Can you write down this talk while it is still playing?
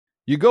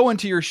You go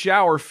into your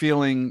shower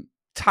feeling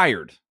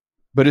tired,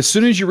 but as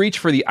soon as you reach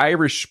for the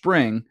Irish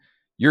Spring,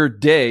 your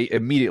day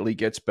immediately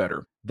gets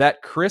better.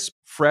 That crisp,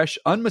 fresh,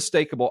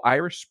 unmistakable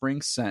Irish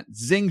Spring scent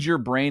zings your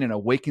brain and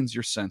awakens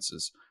your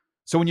senses.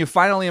 So when you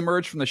finally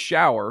emerge from the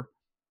shower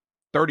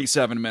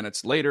 37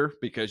 minutes later,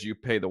 because you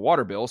pay the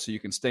water bill so you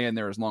can stay in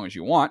there as long as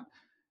you want,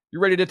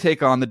 you're ready to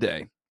take on the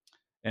day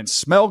and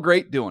smell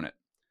great doing it.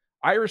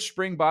 Irish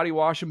Spring Body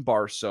Wash and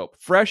Bar Soap.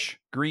 Fresh,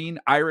 green,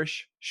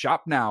 Irish.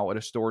 Shop now at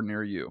a store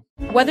near you.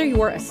 Whether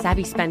you're a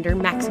savvy spender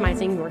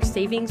maximizing your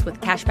savings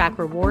with cashback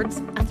rewards,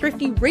 a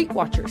thrifty rate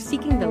watcher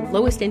seeking the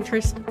lowest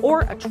interest,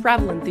 or a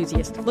travel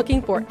enthusiast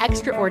looking for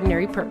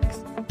extraordinary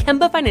perks,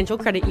 Kemba Financial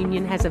Credit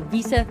Union has a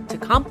visa to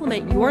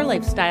complement your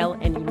lifestyle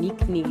and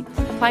unique needs.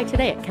 Apply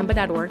today at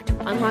Kemba.org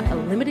to unlock a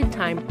limited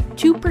time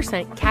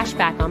 2% cash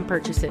back on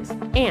purchases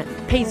and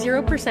pay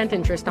 0%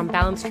 interest on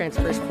balance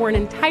transfers for an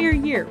entire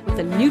year with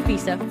a new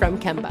visa from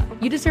Kemba.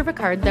 You deserve a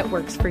card that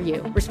works for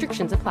you.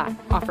 Restrictions apply.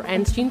 Offer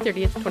ends June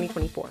 30th,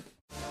 2024.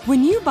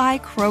 When you buy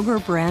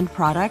Kroger brand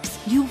products,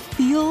 you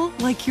feel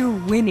like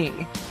you're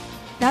winning.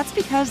 That's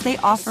because they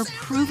offer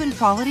proven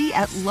quality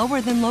at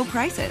lower than low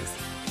prices.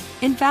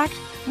 In fact,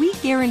 we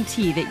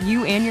guarantee that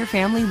you and your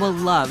family will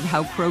love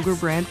how Kroger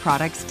brand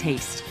products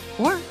taste,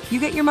 or you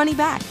get your money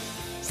back.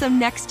 So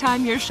next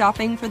time you're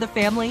shopping for the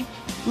family,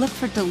 look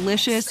for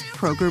delicious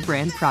Kroger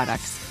brand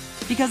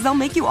products, because they'll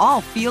make you all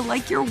feel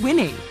like you're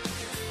winning.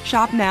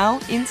 Shop now,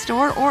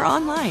 in-store, or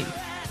online.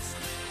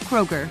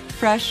 Kroger,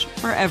 fresh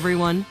for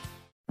everyone.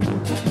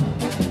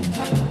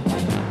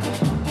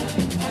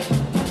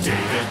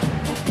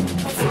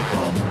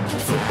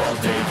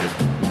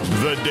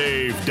 The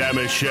Dave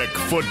Dameshek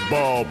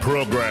Football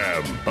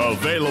Program.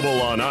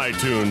 Available on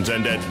iTunes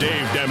and at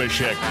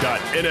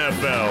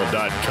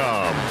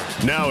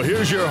davedameshek.nfl.com. Now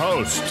here's your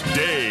host,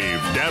 Dave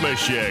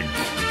Dameshek.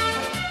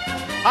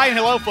 Hi and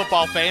hello,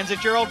 football fans.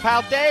 It's your old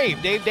pal Dave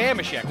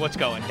Dameshek. What's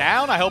going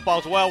down? I hope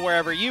all's well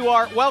wherever you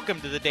are. Welcome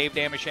to the Dave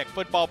Dameshek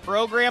Football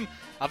Program.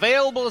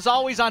 Available as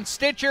always on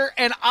Stitcher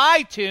and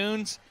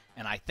iTunes,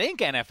 and I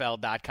think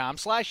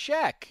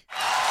NFL.com/Shek.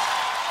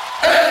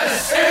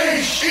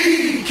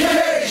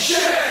 S-H-E-K,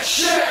 Shek.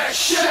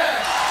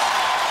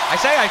 I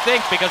say I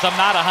think because I'm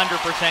not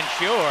 100%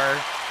 sure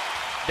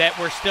that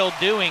we're still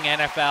doing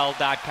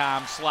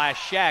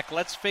NFL.com/Shek.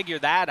 Let's figure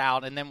that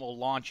out, and then we'll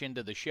launch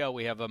into the show.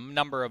 We have a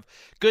number of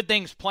good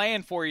things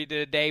planned for you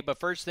today, but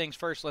first things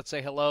first, let's say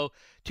hello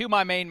to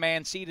my main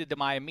man seated to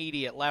my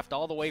immediate left,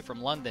 all the way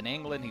from London,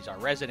 England. He's our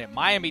resident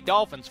Miami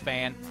Dolphins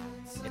fan.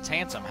 It's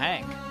Handsome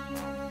Hank.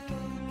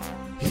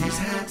 He's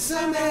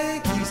handsome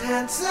Hank, he's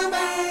handsome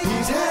Hank,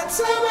 he's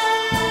handsome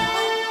Hank.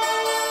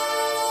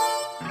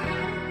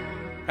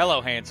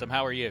 Hello, Handsome.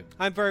 How are you?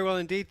 I'm very well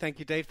indeed, thank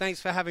you, Dave.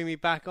 Thanks for having me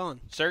back on.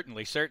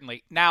 Certainly.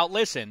 Now,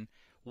 listen,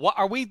 what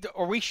are we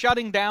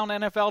shutting down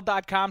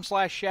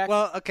NFL.com/Shek?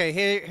 Well, okay,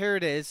 here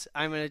it is.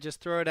 I'm going to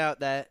just throw it out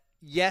there.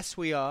 Yes,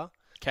 we are.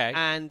 Okay.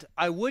 And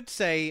I would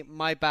say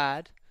my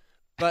bad,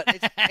 but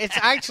it's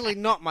actually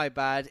not my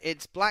bad.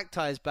 It's Black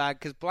Tie's bad,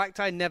 because Black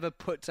Tie never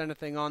puts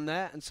anything on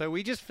there. And so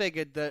we just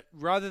figured that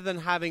rather than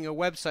having a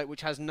website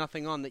which has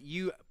nothing on that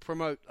you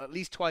promote at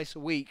least twice a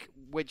week,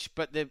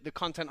 but the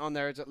content on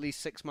there is at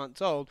least 6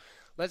 months old,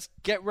 let's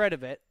get rid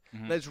of it.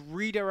 Mm-hmm. Let's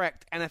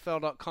redirect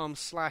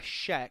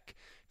NFL.com/Shek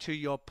to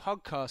your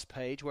podcast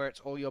page where it's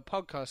all your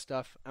podcast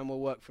stuff, and we'll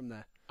work from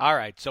there. All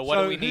right. So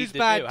what do we need to do?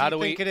 How do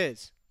you think it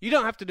is? You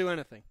don't have to do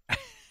anything.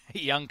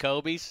 Young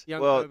Kobe's?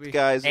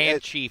 Guys,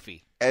 and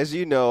Chiefy. As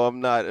you know,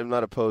 I'm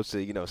not opposed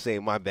to,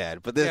 saying my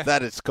bad, but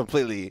that is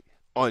completely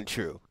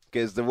untrue,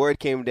 because the word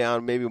came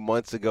down maybe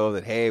months ago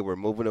that, hey, we're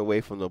moving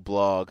away from the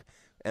blog,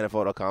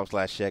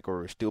 NFL.com/Shek, where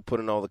we're still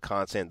putting all the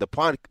content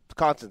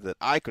that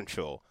I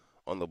control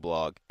on the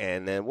blog,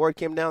 and then word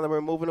came down that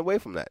we're moving away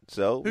from that.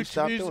 So we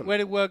stopped doing it. Where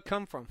did word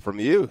come from? From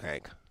you,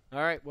 Hank.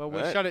 All right, well,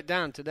 we'll shut it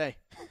down today.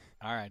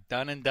 All right,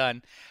 done and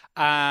done.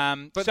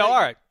 All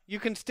right. You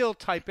can still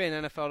type in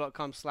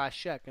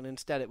NFL.com/Shek, and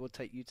instead it will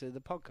take you to the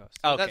podcast.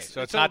 Okay,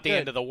 so it's not the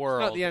end of the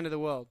world. It's not the end of the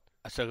world.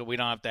 So we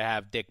don't have to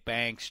have Dick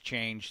Banks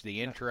change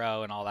the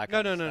intro and all that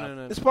kind of stuff.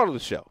 No. It's part of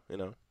the show,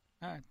 All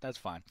right, that's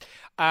fine.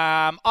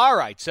 All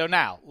right, so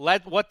now,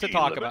 what to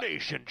talk about?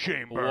 Elimination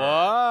Chamber.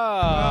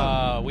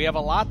 Whoa. We have a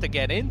lot to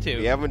get into.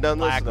 We haven't done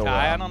Black this in a Tie.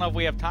 while. I don't know if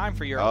we have time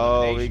for your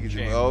elimination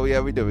chamber. Oh,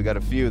 yeah, we do. We got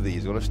a few of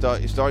these. We're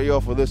going to start you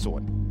off with this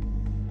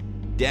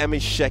one.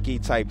 Dameshek-y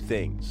type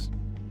things.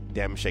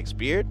 Dameshek's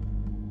beard.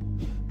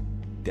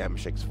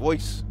 Dameshek's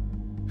voice.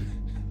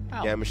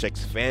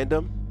 Dameshek's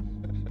fandom.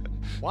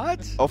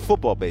 What? Oh,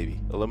 football, baby.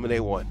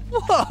 Eliminate one.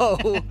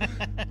 Whoa.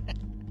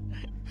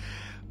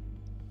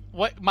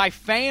 What? My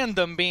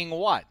fandom being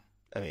what?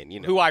 I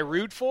mean, who I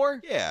root for?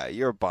 Yeah,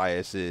 your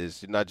bias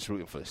is you're not just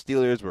rooting for the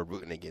Steelers. We're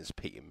rooting against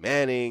Peyton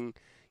Manning.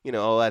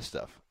 All that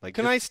stuff.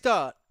 Can I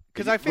start?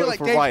 Because I feel like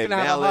Dave's going to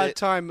have a hard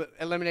time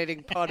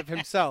eliminating part of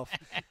himself.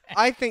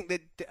 I think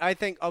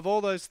of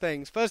all those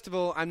things, first of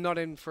all, I'm not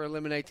in for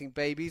eliminating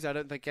babies. I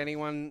don't think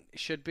anyone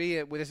should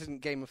be. This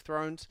isn't Game of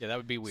Thrones. Yeah, that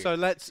would be weird. So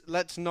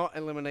let's not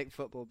eliminate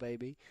football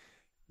baby.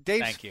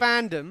 Dave's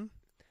fandom,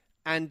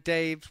 and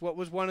Dave's, what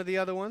was one of the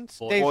other ones?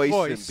 Voice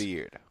Dave's and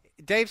beard.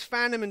 Dave's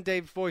fandom and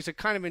Dave's voice are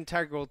kind of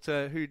integral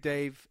to who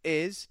Dave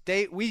is.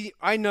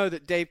 I know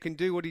that Dave can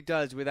do what he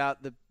does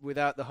without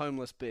the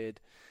homeless beard.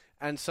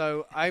 And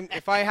so,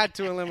 if I had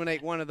to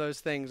eliminate one of those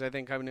things, I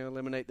think I'm going to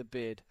eliminate the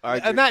beard.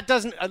 And that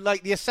doesn't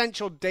like the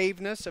essential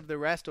Dave-ness of the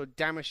rest, or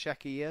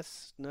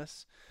Damashek-ness,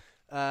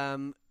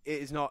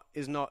 is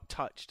not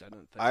touched. I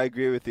don't think. I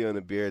agree with you on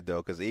the beard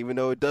though, because even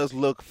though it does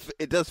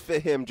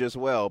fit him just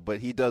well, but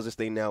he does this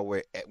thing now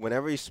where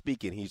whenever he's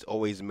speaking, he's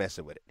always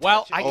messing with it.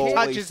 Well, he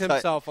touches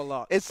himself a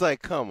lot. It's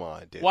like, come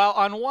on, dude. Well,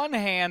 on one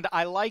hand,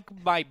 I like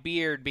my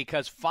beard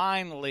because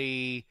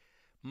finally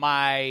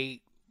my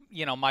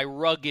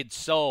rugged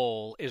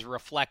soul is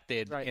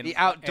reflected in the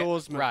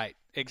outdoorsman. Right,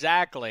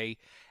 exactly.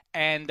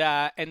 And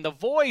the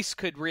voice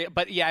could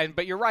but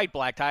you're right,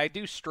 Black Tie. I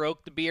do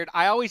stroke the beard.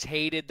 I always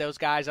hated those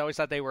guys. I always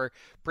thought they were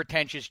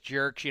pretentious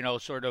jerks,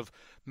 sort of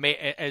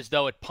as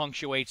though it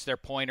punctuates their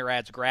point or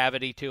adds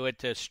gravity to it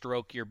to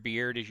stroke your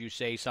beard as you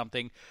say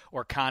something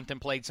or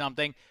contemplate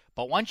something.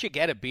 But once you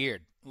get a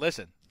beard,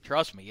 listen,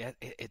 trust me,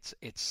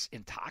 it's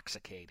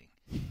intoxicating.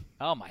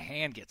 Oh, my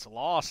hand gets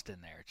lost in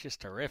there. It's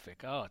just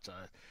terrific. Oh,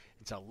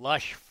 it's a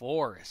lush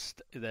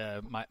forest.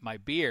 My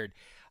beard.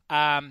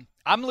 I'm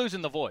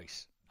losing the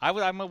voice.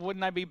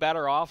 Wouldn't I be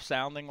better off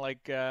sounding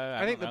like?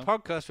 I think the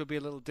podcast would be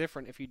a little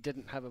different if you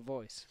didn't have a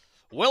voice.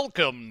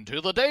 Welcome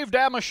to the Dave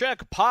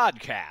Damashek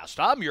podcast.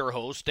 I'm your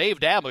host, Dave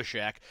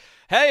Damashek.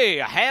 Hey,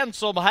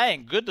 handsome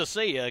Hank, good to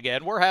see you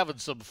again. We're having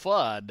some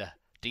fun.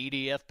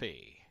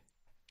 DDFP.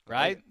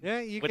 Right?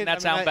 Yeah, Wouldn't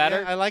that sound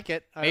better? I like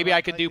it. Maybe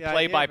I could do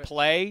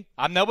play-by-play.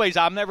 I'm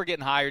never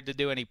getting hired to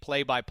do any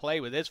play-by-play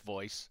with this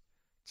voice.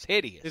 It's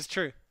hideous. It's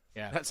true.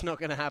 Yeah. That's not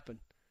going to happen.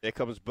 Here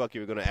comes Bucky.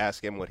 We're going to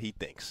ask him what he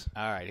thinks.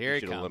 All right, here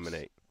he comes.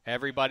 Eliminate.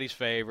 Everybody's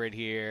favorite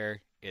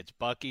here. It's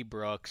Bucky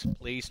Brooks.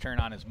 Please turn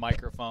on his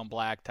microphone,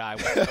 Black Tie.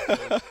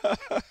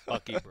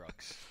 Bucky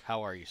Brooks.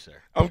 How are you, sir?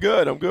 I'm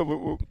good.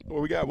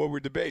 What we got? What we're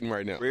debating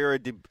right now?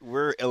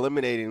 We're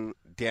eliminating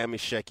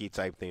Damashek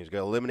type things. We're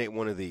going to eliminate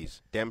one of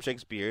these.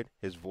 Damashek's beard,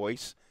 his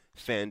voice,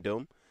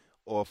 fandom,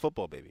 or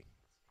football baby.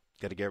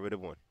 Got to get rid of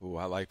one. Ooh,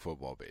 I like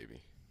football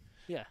baby.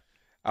 Yeah.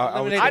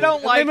 I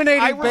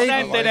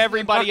resent that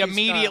everybody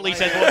immediately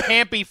says, "Well, it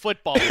can't be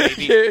football,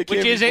 baby,"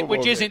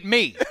 which isn't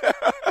me.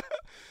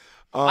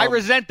 I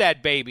resent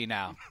that baby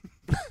now.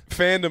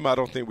 Fandom, I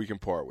don't think we can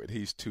part with.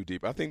 He's too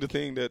deep. I think the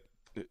thing that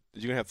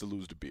you're gonna have to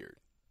lose the beard.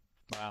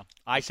 Wow,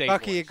 I say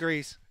Bucky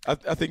agrees. I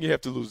think you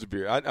have to lose the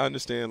beard. I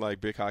understand,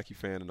 like, big hockey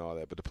fan and all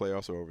that, but the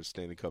playoffs are over.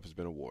 Stanley Cup has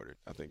been awarded.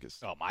 I think it's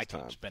my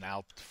time. team's been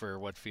out for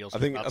what feels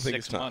like about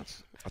 6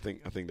 months. I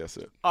think that's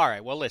it. All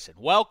right, well, listen.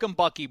 Welcome,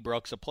 Bucky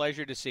Brooks. A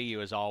pleasure to see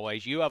you as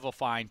always. You have a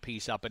fine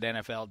piece up at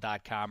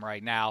NFL.com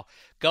right now,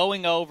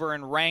 going over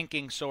and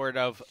ranking sort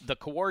of the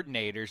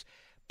coordinators.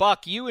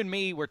 Buck, you and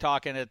me were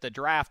talking at the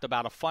draft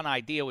about a fun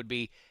idea would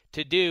be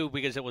to do,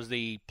 because it was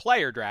the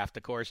player draft,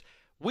 of course.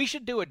 We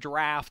should do a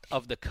draft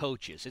of the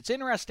coaches. It's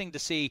interesting to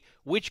see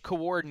which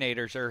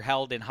coordinators are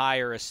held in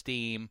higher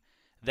esteem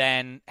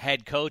than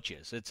head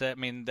coaches.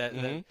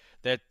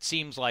 That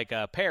seems like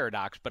a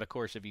paradox, but of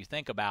course, if you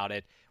think about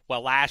it,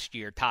 well, last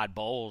year Todd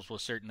Bowles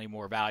was certainly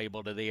more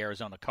valuable to the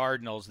Arizona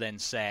Cardinals than,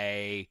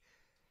 say,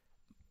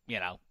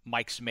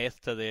 Mike Smith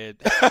to the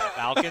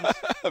Falcons,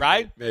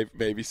 right?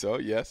 Maybe so,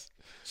 yes.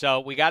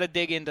 So we got to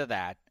dig into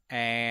that,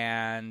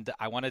 and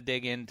I want to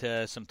dig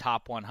into some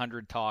top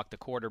 100 talk. The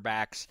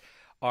quarterbacks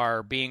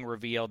are being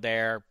revealed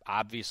there.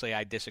 Obviously,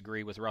 I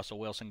disagree with Russell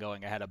Wilson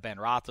going ahead of Ben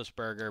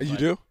Roethlisberger. You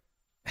do?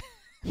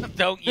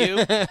 Don't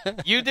you?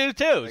 You do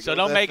too. So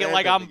don't make it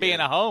like I'm being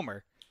a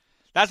homer.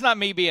 That's not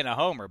me being a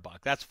homer,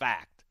 Buck. That's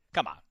fact.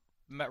 Come on.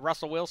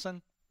 Russell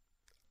Wilson?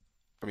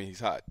 I mean,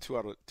 he's hot. Two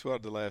out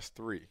of the last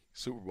 3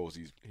 Super Bowls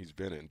he's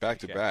been in, back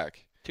to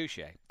back. Touche.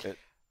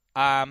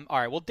 All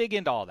right, we'll dig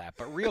into all that.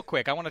 But real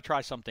quick, I want to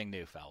try something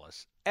new,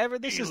 fellas.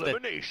 This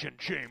Elimination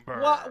Chamber.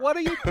 What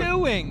are you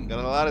doing? Got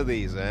a lot of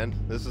these, man.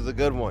 This is a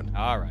good one.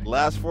 All right.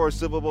 Last 4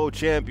 Super Bowl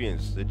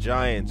champions: the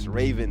Giants,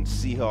 Ravens,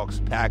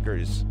 Seahawks,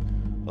 Packers.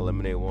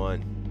 Eliminate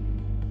one.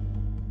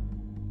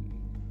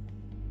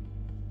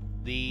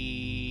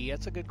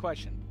 That's a good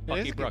question.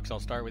 Bucky Brooks, I'll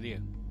start with you.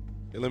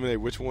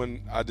 Eliminate which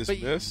one I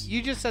dismiss?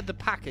 You just said the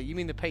Packer. You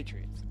mean the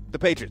Patriots? The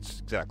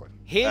Patriots, exactly.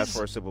 His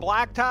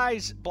black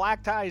ties.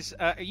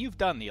 You've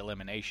done the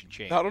elimination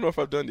chamber. I don't know if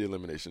I've done the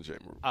elimination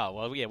chamber. Oh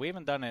well, yeah, we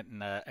haven't done it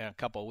in a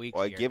couple of weeks.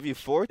 Well, I give you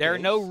 4. There are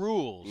no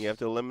rules. You have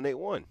to eliminate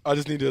one. I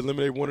just need to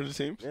eliminate one of the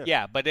teams.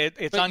 Yeah, but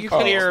it's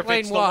unclear if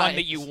it's the one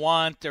that you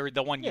want or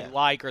the one you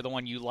like or the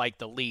one you like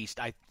the least.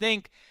 I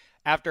think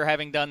after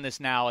having done this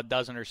now a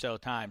dozen or so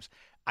times,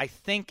 I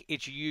think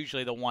it's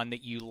usually the one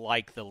that you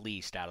like the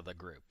least out of the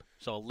group.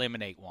 So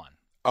eliminate one.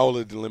 I will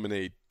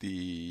eliminate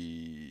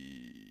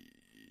the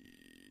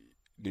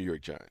New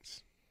York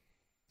Giants.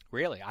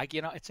 Really?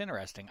 It's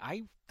interesting.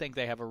 I think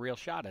they have a real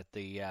shot at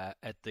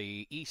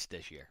the East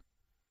this year.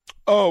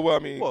 Oh, well, I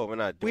mean, Well, we're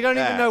not. We doing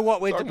don't even that. know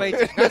what we're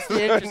debating. That's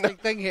the interesting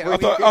thing here.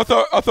 I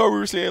thought we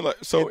were saying like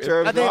so. In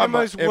terms Are they of the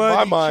most in my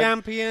worthy mind,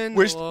 champion?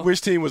 or-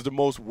 which team was the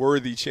most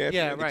worthy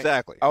champion? Yeah, right.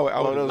 Exactly. I would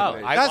One of those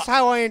eliminate. names. That's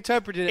how I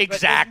interpreted it. but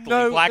there's Exactly.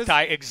 no- Black there's-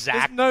 tie,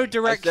 exactly. There's no I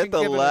direction said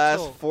the given at last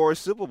all. 4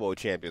 Super Bowl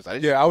champions. I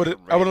didn't Yeah, just I would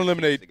random teams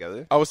eliminate.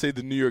 together. I would say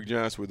the New York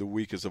Giants were the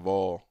weakest of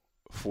all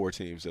 4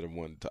 teams that have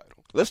won the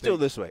title. Let's do it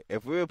this way.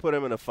 If we were to put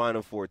them in a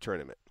Final Four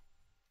tournament,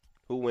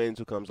 who wins?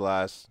 Who comes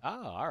last?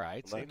 Oh, all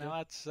right. See, Like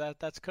now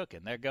that's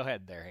cooking. There, go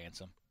ahead there,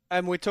 handsome.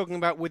 And we're talking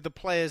about with the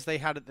players they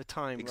had at the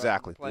time.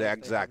 Exactly. Right? The Players they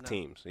exact have now.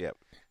 teams. Yep.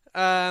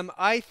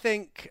 I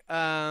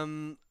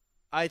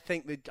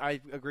think that I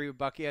agree with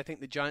Bucky. I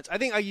think the Giants. I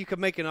think you could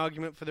make an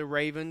argument for the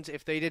Ravens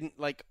if they didn't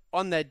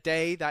on their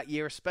day that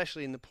year,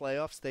 especially in the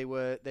playoffs. They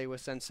were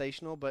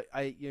sensational. But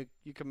you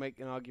can make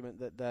an argument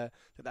that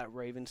that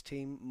Ravens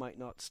team might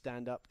not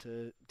stand up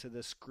to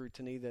the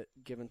scrutiny that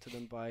given to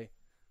them by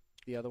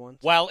the other ones.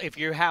 Well, if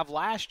you have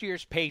last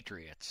year's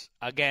Patriots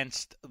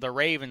against the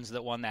Ravens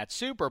that won that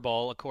Super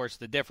Bowl, of course,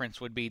 the difference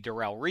would be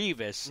Darrelle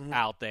Revis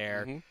out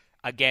there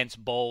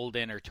against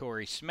Bolden or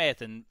Torrey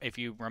Smith. And if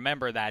you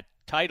remember that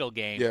title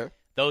game,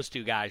 those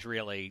two guys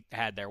really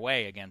had their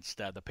way against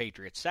the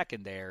Patriots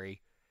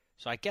secondary.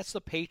 So I guess the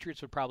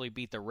Patriots would probably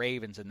beat the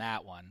Ravens in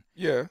that one.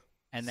 Yeah.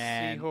 And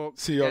then Seahawks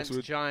Seahawks against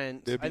would-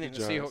 Giants. they'd I beat think the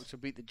the Giants. Seahawks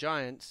would beat the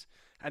Giants.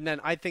 And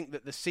then I think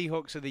that the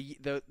Seahawks of the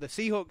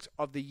Seahawks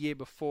of the year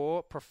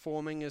before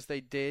performing as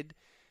they did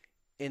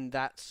in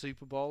that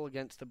Super Bowl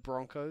against the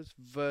Broncos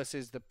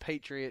versus the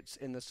Patriots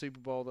in the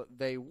Super Bowl that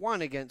they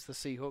won against the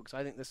Seahawks,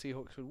 I think the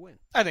Seahawks would win.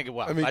 I think it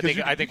was. I mean, I 'cause think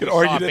you we could saw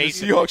argue that the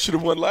basically. Seahawks should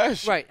have won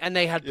last year. Right, and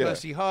they had Yeah.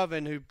 Percy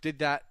Harvin who did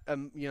that,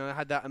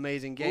 had that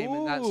amazing game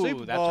in that Ooh,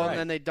 Super that's Bowl, right. and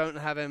then they don't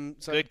have him.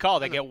 So Good call.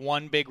 They get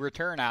one big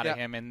return out of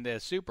Yeah. him in the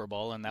Super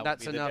Bowl, and that's would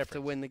be the enough difference.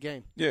 to win the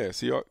game. Yeah,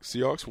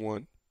 Seahawks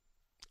won.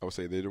 I would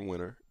say they're the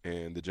winner,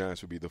 and the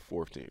Giants would be the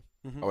 4th team.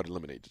 I would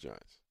eliminate the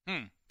Giants.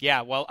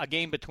 Yeah, well, a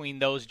game between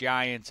those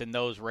Giants and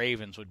those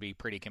Ravens would be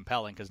pretty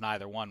compelling because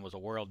neither one was a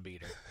world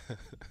beater.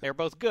 They're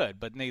both good,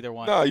 but neither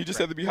one. No, you just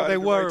have to be hot. They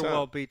at the were right a time.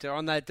 world beater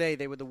on that day.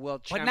 They were the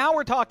world But champions. now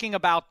we're talking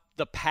about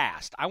the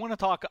past. I want to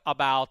talk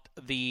about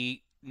the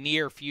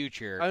near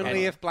future. Only and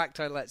if Black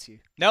Tie lets you.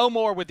 no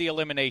more with the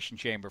Elimination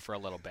Chamber for a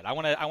little bit. I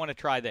want to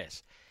try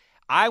this.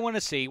 I want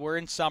to see. We're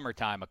in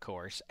summertime, of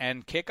course,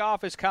 and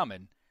kickoff is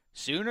coming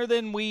sooner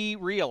than we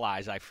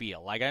realize. I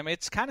feel like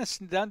it's kind of.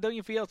 Don't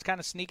you feel it's kind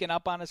of sneaking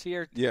up on us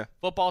here? Yeah.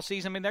 Football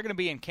season. I mean, they're going to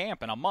be in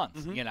camp in a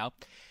month.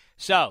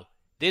 So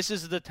this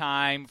is the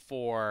time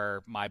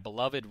for my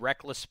beloved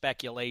reckless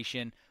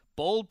speculation,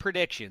 bold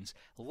predictions.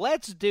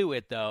 Let's do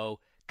it though.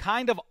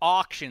 Kind of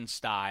auction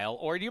style,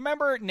 or do you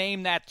remember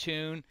Name That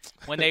Tune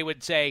when they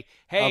would say,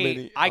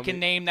 hey, I can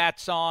name that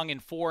song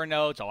in 4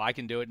 notes. Oh, I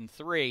can do it in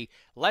 3.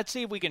 Let's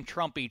see if we can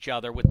trump each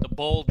other with the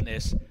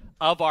boldness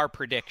of our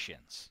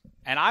predictions.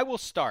 And I will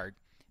start.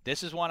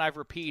 This is one I've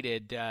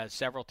repeated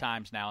several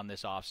times now in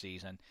this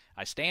offseason.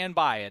 I stand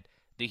by it.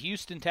 The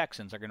Houston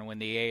Texans are going to win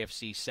the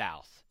AFC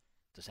South.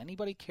 Does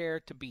anybody care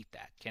to beat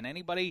that? Can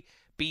anybody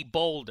be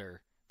bolder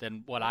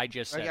than what I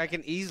just said? I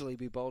can easily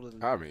be bolder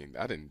than I mean,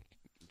 I didn't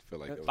feel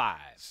like that was 5,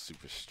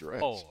 super stretch.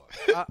 4.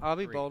 I'll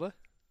be bolder.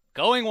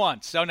 Going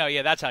once. So, no,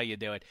 yeah, that's how you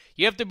do it.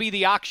 You have to be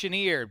the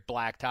auctioneer,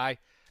 Black Tie.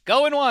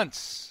 Going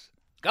once.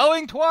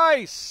 Going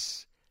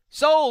twice.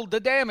 Sold to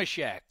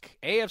Damashek.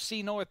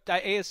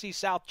 AFC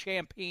South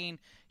champion,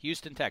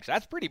 Houston Texans.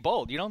 That's pretty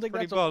bold. You don't think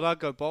Pretty that's bold. I'll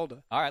go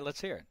bolder. All right,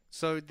 let's hear it.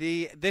 So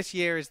this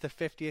year is the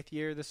 50th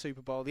year of the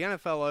Super Bowl. The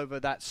NFL over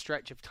that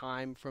stretch of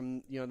time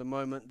from the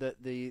moment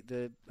that the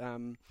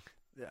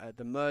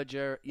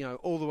merger,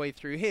 all the way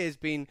through here has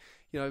been,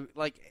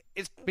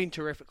 it's been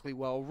terrifically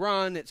well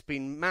run. It's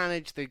been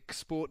managed. The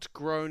sport's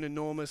grown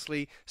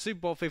enormously.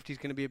 Super Bowl 50 is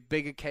going to be a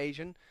big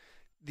occasion.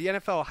 The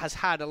NFL has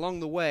had along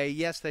the way,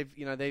 yes, the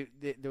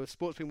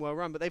sport's been well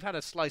run, but they've had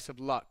a slice of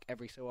luck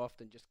every so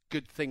often. Just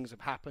good things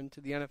have happened to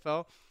the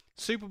NFL.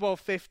 Super Bowl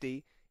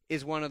 50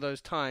 is one of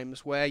those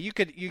times where you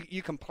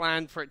can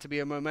plan for it to be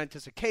a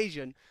momentous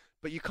occasion,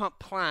 but you can't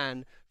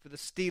plan for the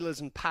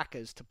Steelers and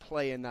Packers to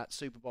play in that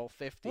Super Bowl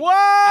 50.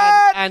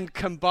 What? And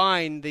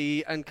combine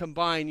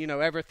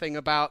everything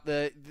about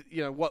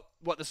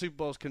what the Super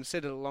Bowl is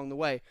considered along the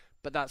way.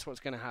 But that's what's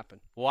going to happen.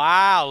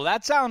 Wow,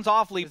 that sounds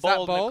awfully Is that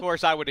bold. And bold? of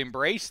course, I would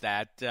embrace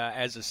that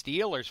as a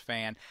Steelers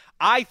fan.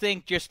 I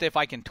think just if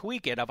I can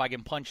tweak it, if I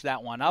can punch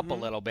that one up a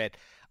little bit,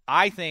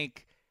 I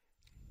think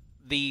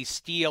the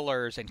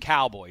Steelers and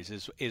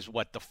Cowboys is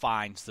what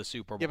defines the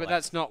Super Bowl. Yeah, but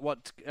that's not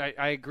what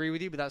I agree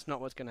with you. But that's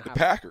not what's going to The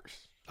happen.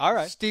 Packers. all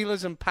right.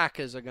 Steelers and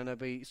Packers are going to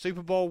be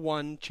Super Bowl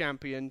I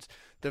champions.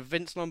 The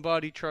Vince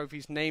Lombardi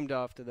trophy's named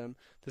after them.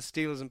 The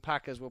Steelers and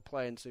Packers will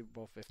play in Super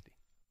Bowl 50.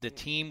 The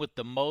team with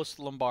the most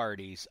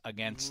Lombardis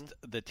against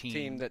the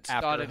team that after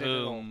started it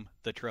all. whom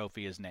the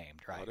trophy is named,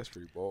 right? Oh, that's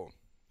pretty bold.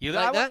 You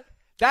Like that?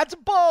 That's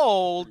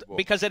bold Pretty bold.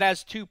 because it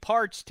has 2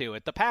 parts to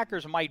it. The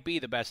Packers might be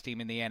the best team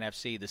in the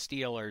NFC. The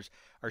Steelers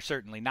are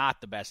certainly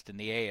not the best in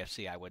the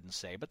AFC, I wouldn't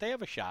say, but they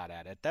have a shot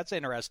at it. That's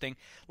interesting.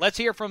 Let's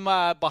hear from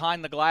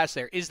behind the glass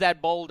there. Is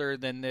that bolder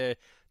than the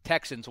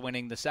Texans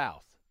winning the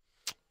South.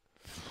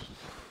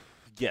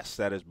 Yes,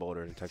 that is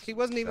bolder than Texas. He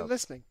wasn't even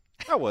listening.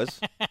 I was.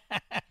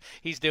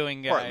 He's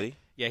doing Partly.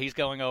 Yeah, he's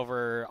going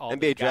over all NBA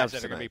the guys drafts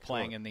that are going to be tonight.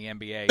 playing in the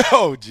NBA.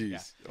 Oh, jeez.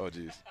 Yeah. Oh,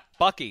 jeez.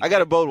 Bucky. I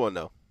got a bold one,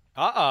 though.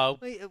 Uh-oh.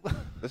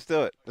 Let's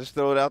do it. Let's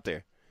throw it out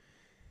there.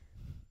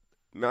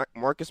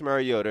 Marcus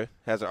Mariota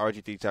has an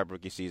RG3 type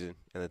rookie season,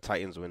 and the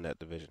Titans win that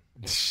division.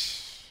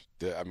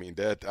 I mean,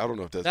 I don't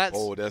know if that's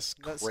bold. That's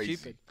crazy.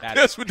 Stupid.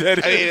 That's what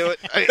that is.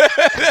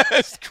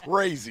 That's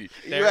crazy.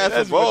 You asked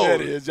That's for what bold.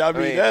 that is. I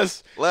mean,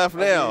 that's laugh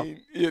now.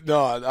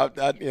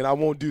 And I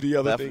won't do the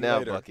other Laugh thing now,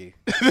 later. Bucky.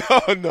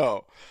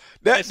 No.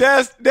 That's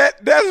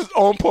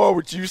on par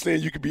with you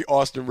saying you could be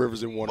Austin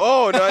Rivers in one.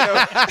 Oh, no.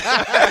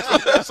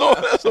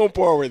 That's on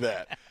par with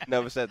that.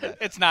 Never said that.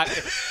 It's not.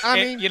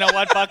 You know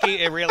what,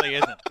 Bucky? It really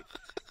isn't.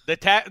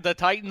 The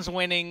Titans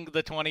winning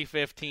the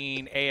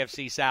 2015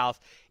 AFC South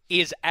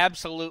is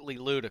absolutely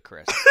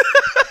ludicrous.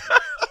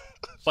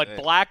 But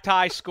Black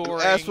Tie scoring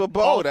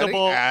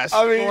multiple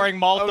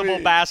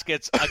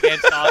baskets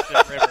against Austin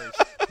Rivers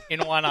in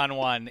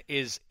one-on-one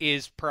is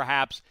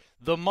perhaps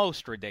the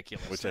most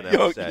ridiculous thing.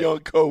 Young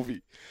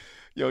Kobe.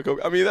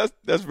 I mean,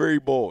 that's very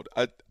bold.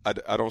 I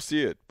don't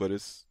see it, but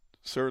it's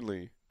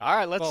certainly. All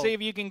right, let's see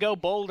if you can go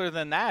bolder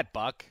than that,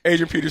 Buck.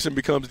 Adrian Peterson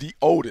becomes the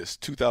oldest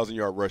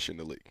 2,000-yard rush in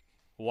the league.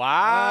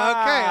 Wow.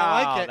 Okay,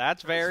 I like it.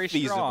 That's very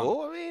feasible.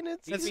 strong. I mean,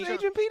 it's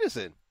Adrian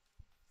Peterson.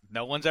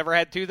 No one's ever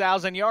had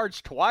 2,000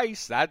 yards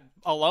twice. That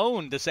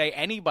alone, to say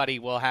anybody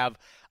will have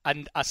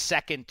a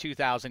second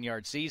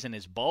 2,000-yard season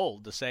is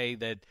bold. To say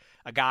that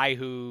a guy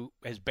who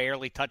has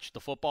barely touched the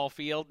football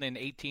field in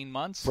 18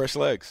 months. Fresh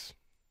legs.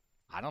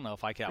 I don't know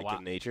if I can.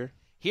 Wow. Nature.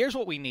 Here's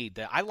what we need.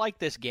 I like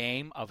this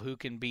game of who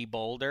can be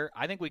bolder.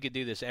 I think we could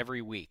do this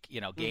every week,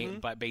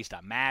 but based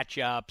on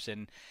matchups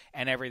and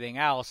everything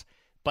else.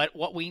 But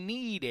what we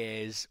need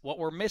is, what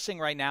we're missing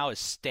right now is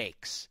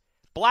stakes.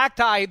 Black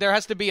Tie, there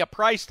has to be a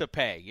price to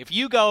pay. If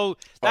you go,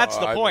 that's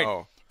the point.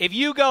 Know. If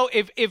you go,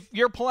 if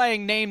you're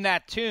playing Name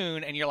That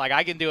Tune and you're like,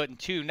 I can do it in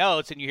 2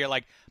 notes, and you hear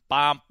like,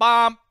 bom,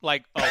 bom,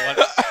 like,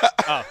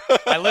 I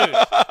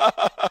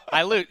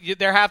lose.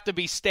 There have to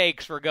be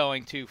stakes for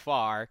going too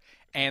far,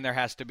 and there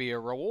has to be a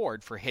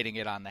reward for hitting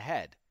it on the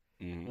head.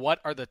 Mm-hmm.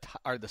 What are the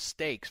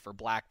stakes for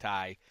Black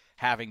Tie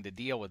having to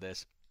deal with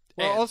this?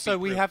 Well, also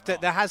we have to.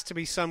 There has to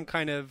be some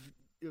kind of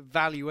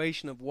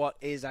valuation of what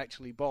is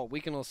actually bold.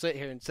 We can all sit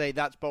here and say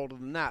that's bolder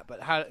than that,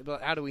 but how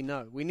do we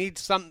know? We need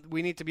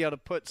to be able to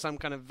put some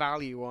kind of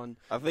value on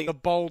the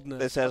boldness.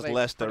 This has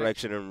less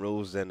direction and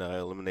rules than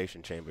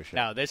Elimination Chamber should.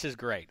 No, this is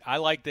great. I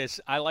like this.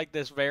 I like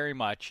this very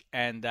much.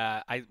 And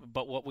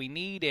but what we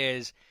need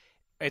is,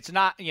 it's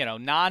not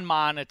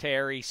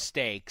non-monetary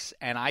stakes,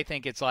 and I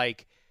think it's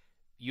like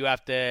you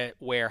have to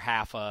wear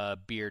half a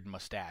beard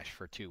mustache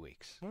for 2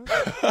 weeks.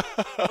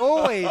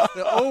 always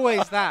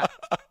that.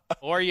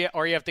 Or you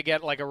have to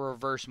get like a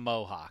reverse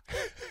mohawk.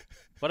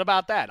 What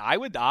about that?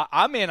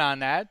 I'm in on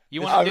that.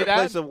 You want to do that? It's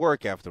a place of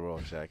work after all,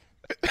 Shaq.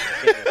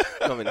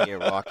 Coming here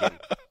rocking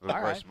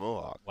reverse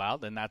mohawk. Well,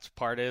 then that's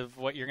part of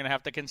what you're going to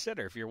have to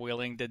consider if you're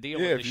willing to deal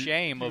with the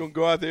shame of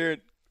go out there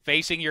and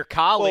facing your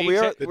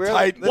colleagues.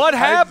 What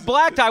happened,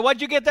 Black Tie?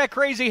 Why'd you get that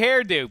crazy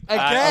hairdo?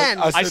 Again.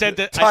 I said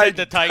the Titans.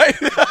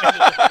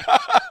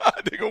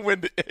 They're going to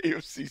win the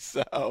AFC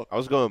South. I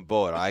was going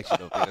bold. I actually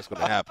don't think that's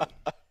going to happen.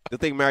 I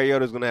think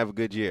Mariota's going to have a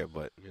good year,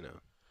 but,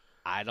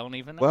 I don't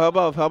even know.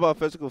 Well, how about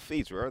physical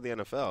feats? We're in the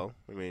NFL.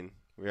 I mean,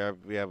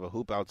 we have a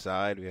hoop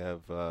outside. We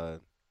have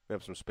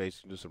some space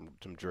to do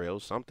some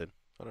drills, something.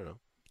 I don't know.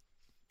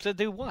 To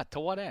do what?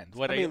 To what end?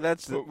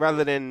 That's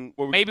rather than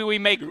maybe we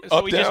make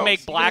we just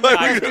make Black Tie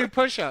Ties do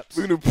push-ups.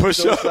 We're going to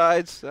push up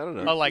sides. I don't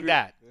know. Oh, like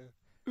that.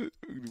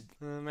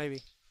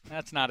 Maybe.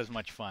 That's not as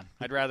much fun.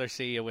 I'd rather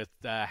see you with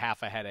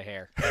half a head of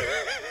hair.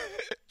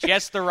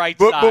 Just the right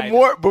but side.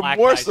 But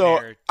more so,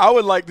 hair. I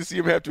would like to see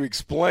him have to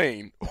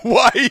explain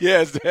why he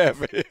has to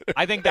have it.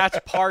 I think that's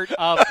part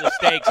of the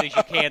stakes is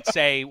you can't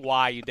say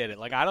why you did it.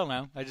 Like, I don't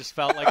know. I just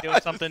felt like doing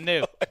something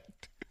new.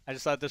 I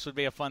just thought this would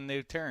be a fun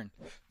new turn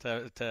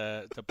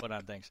to put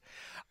on things.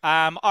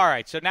 All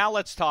right, so now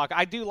let's talk.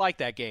 I do like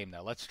that game,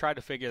 though. Let's try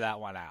to figure that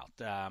one out.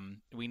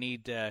 You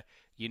need,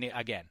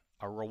 again,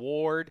 a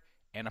reward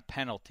and a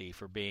penalty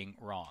for being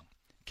wrong.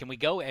 Can we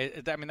go?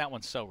 I mean, that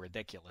one's so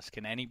ridiculous.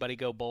 Can anybody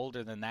go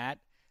bolder than that?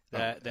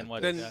 Than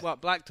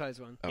what Black Tie's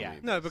one? Yeah.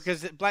 No,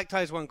 because Black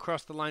Tie's one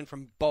crossed the line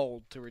from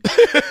bold to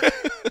ridiculous.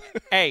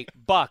 Hey,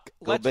 Buck,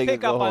 let's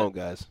pick up on,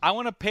 guys. I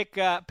want to pick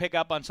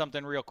up on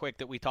something real quick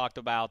that we talked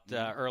about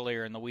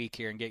earlier in the week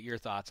here and get your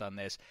thoughts on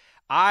this.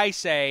 I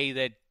say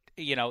that,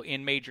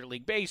 in Major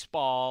League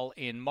Baseball,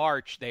 in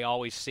March, they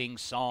always sing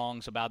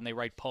songs about and they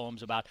write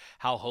poems about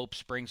how hope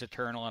springs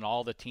eternal and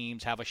all the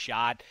teams have a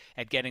shot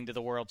at getting to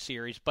the World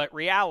Series. But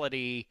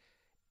reality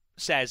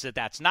says that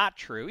that's not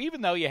true,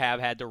 even though you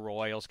have had the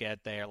Royals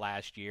get there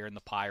last year and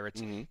the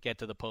Pirates get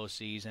to the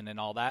postseason and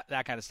all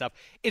that kind of stuff.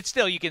 It's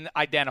still, you can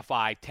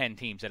identify 10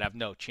 teams that have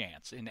no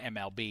chance in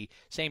MLB.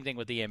 Same thing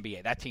with the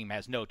NBA. That team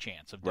has no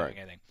chance of doing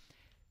anything.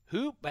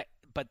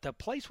 But the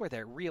place where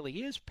there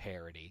really is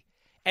parity,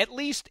 at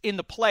least in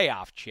the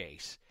playoff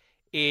chase,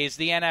 is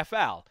the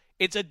NFL.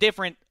 It's a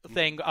different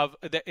thing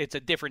it's a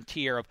different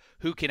tier of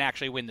who can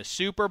actually win the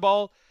Super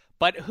Bowl.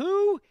 But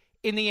who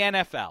in the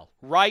NFL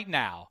right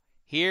now,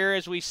 here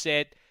as we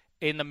sit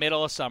in the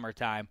middle of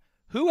summertime,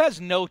 who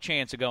has no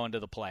chance of going to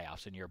the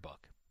playoffs in your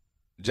book?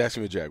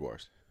 Jacksonville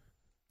Jaguars.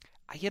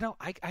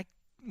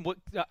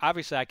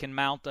 Obviously I can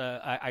mount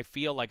I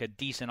feel like a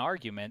decent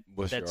argument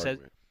What's that your says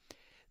argument?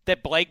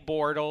 that Blake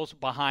Bortles,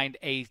 behind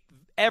a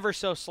ever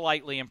so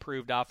slightly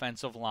improved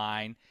offensive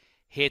line,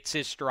 hits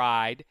his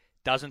stride,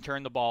 doesn't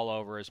turn the ball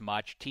over as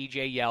much.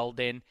 TJ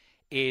Yeldon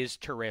is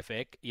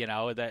terrific,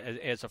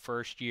 as a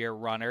first-year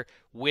runner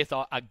with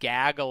a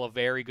gaggle of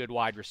very good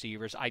wide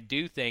receivers. I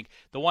do think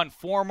the one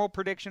formal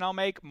prediction I'll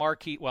make,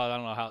 Marquise. Well, I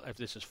don't know if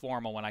this is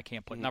formal when I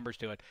can't put numbers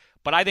to it,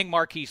 but I think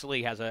Marquise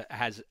Lee has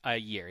a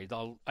year,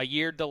 a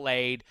year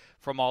delayed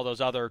from all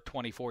those other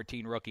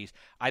 2014 rookies.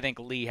 I think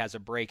Lee has a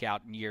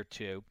breakout in year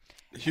 2.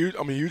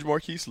 Huge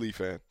Marquise Lee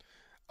fan.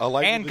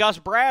 Gus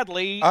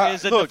Bradley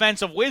is a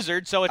defensive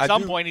wizard, so at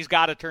some point he's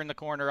got to turn the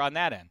corner on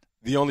that end.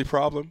 The only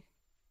problem,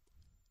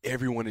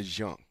 everyone is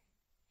young.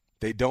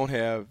 They don't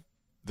have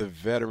the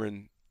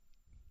veteran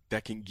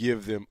that can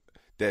give them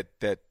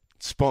that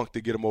spunk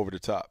to get them over the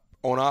top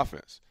on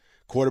offense.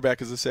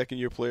 Quarterback is a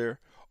second-year player.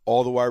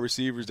 All the wide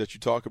receivers that you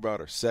talk about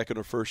are second-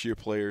 or first-year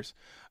players.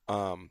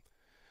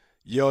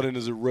 Yeldon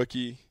is a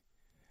rookie.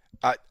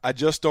 I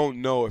just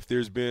don't know if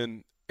there's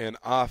been an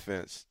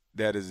offense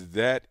that is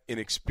that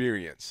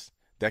inexperienced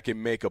that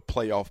can make a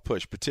playoff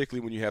push,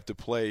 particularly when you have to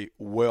play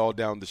well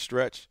down the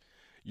stretch.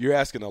 You're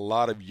asking a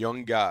lot of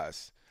young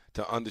guys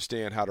to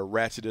understand how to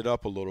ratchet it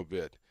up a little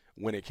bit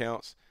when it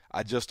counts.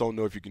 I just don't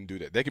know if you can do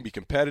that. They can be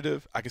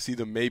competitive. I can see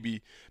them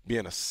maybe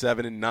being a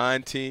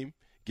 7-9 team.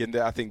 Getting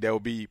there, I think that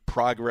would be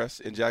progress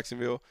in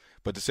Jacksonville.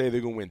 But to say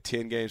they're going to win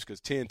 10 games because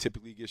 10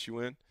 typically gets you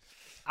in,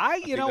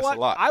 you know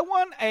what? I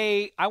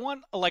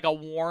want like a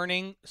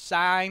warning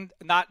sign,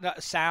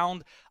 not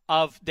sound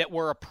of that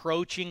we're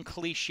approaching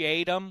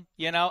clichédom,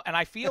 and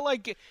I feel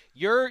like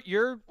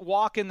you're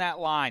walking that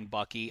line,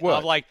 Bucky,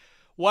 of like,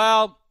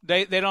 well,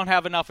 they don't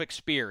have enough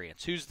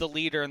experience. Who's the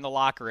leader in the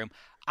locker room?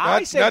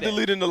 Not the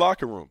leader in the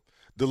locker room.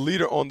 The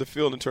leader on the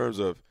field in terms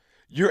of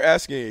you're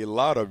asking a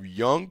lot of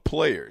young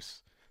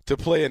players to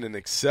play at an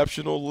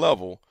exceptional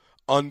level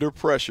under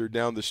pressure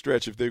down the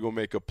stretch if they're going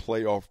to make a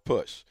playoff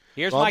push.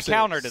 Here's my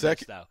counter to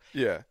this, though.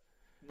 Yeah.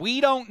 We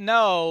don't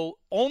know.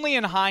 Only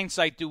in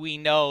hindsight do we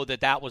know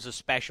that was a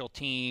special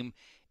team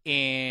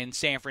in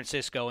San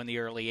Francisco in the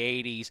early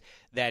 80s,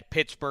 that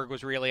Pittsburgh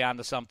was really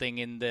onto something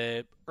in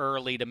the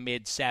early to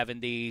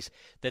mid-70s,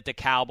 that the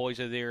Cowboys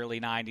of the early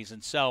 90s,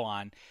 and so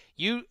on.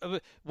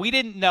 We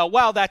didn't know.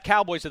 Well, that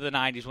Cowboys of the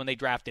 90s when they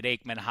drafted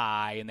Aikman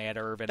high and they had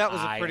Irvin that was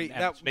high. A pretty,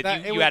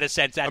 you had a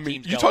sense that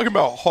team's you're talking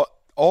about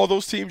all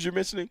those teams you're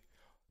mentioning?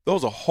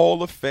 Those are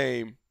Hall of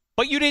Fame.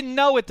 But you didn't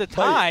know at the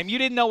time. You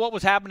didn't know what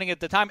was happening at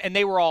the time, and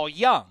they were all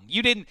young.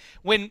 You didn't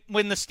when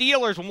the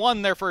Steelers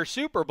won their first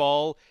Super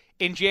Bowl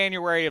in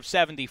January of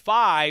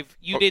 '75.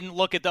 You didn't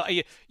look at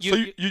the.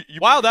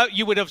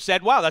 You would have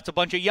said, "Wow, that's a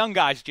bunch of young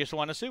guys just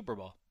won a Super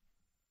Bowl."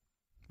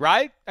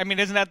 Right? I mean,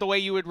 isn't that the way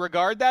you would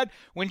regard that?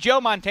 When Joe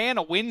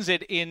Montana wins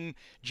it in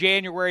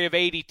January of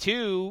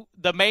 '82,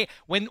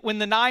 when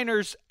the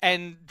Niners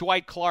and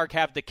Dwight Clark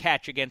have the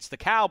catch against the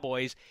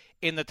Cowboys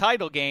in the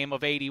title game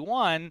of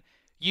 '81.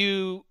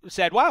 You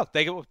said, wow,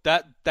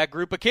 that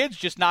group of kids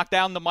just knocked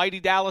down the mighty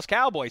Dallas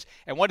Cowboys.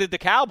 And what did the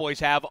Cowboys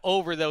have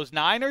over those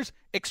Niners?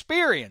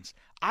 Experience.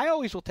 I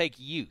always will take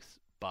youth,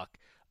 Buck,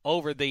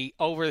 over the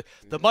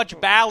much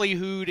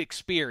ballyhooed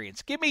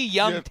experience. Give me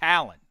young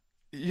talent.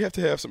 You have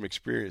to have some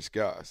experienced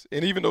guys.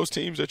 And even those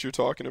teams that you're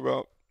talking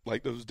about,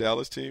 like those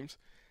Dallas teams,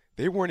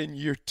 they weren't in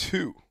year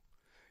 2.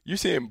 You're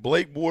saying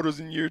Blake Bortles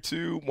in year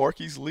 2,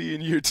 Marquise Lee in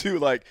year 2,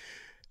 like –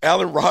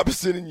 Allen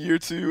Robinson in year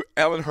 2,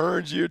 Allen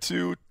Hurns year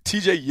 2,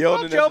 TJ Yeldon.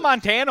 Well, Joe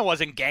Montana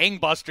wasn't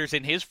gangbusters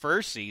in his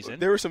first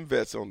season. There were some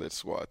vets on that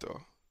squad,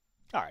 though.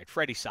 All right,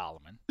 Freddie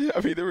Solomon. Yeah,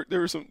 I mean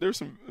there were some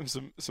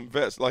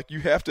vets. Like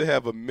you have to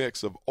have a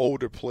mix of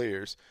older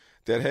players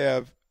that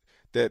have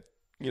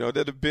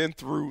been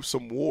through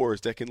some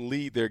wars that can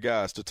lead their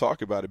guys to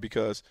talk about it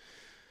because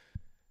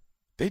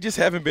they just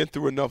haven't been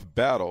through enough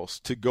battles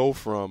to go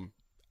from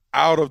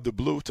out of the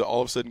blue to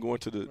all of a sudden going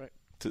to the. Right.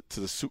 To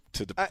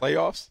the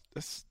playoffs.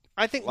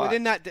 I think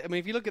within that. I mean,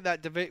 if you look at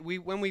that,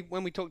 when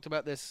we talked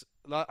about this,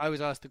 I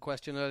was asked the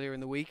question earlier in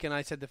the week, and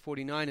I said the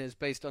 49ers,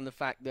 based on the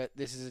fact that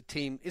this is a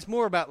team. It's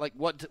more about like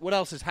what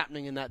else is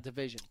happening in that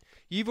division.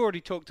 You've already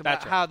talked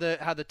about how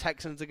the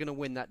Texans are going to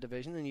win that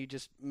division, and you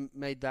just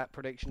made that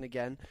prediction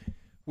again.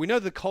 We know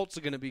the Colts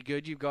are going to be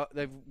good.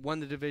 They've won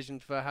the division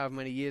for however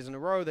many years in a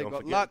row. They've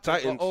got luck,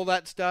 they've got all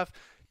that stuff.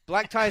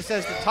 Black Tie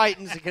says the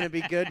Titans are going to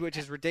be good, which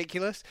is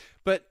ridiculous,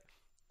 but.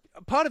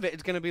 Part of it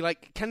is going to be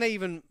like, can they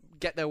even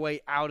get their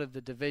way out of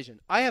the division?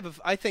 I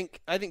think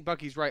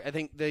Bucky's right. I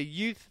think the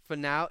youth for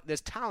now,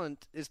 there's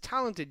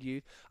talented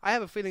youth. I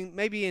have a feeling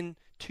maybe in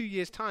 2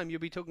 years' time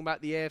you'll be talking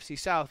about the AFC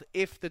South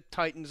if the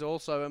Titans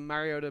also and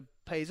Mariota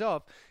pays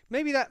off.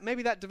 Maybe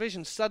that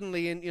division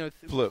suddenly,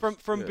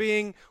 Flips, from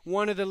being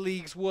one of the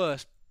league's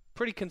worst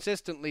pretty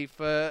consistently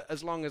for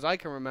as long as I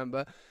can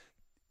remember,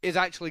 is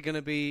actually going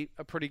to be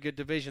a pretty good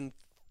division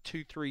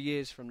 2-3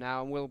 years from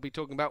now, and we'll be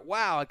talking about,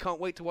 wow, I can't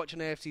wait to watch an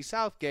AFC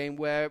South game,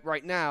 where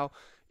right now,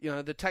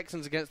 the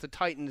Texans against the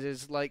Titans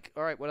is like,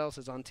 all right, what else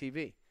is on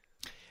TV?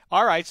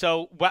 All right,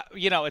 so,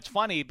 it's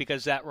funny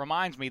because that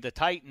reminds me the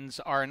Titans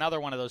are another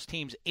one of those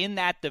teams in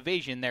that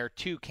division. There are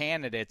 2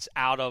 candidates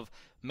out of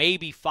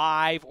maybe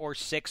 5 or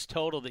 6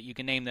 total that you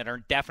can name that are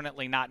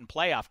definitely not in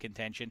playoff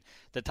contention,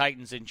 the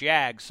Titans and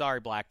Jags. Sorry,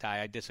 Black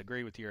Tie, I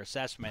disagree with your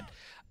assessment.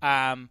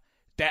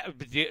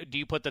 Do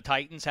you put the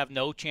Titans have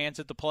no chance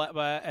at the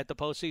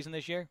postseason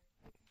this year?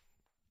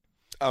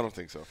 I don't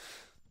think so.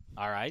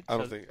 All right. I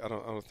don't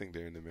think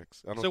they're in the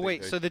mix.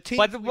 So the team.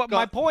 But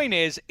my point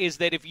is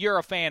that if you're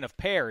a fan of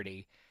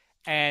parity,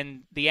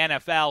 and the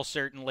NFL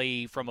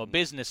certainly from a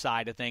business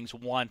side of things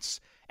wants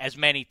as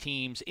many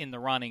teams in the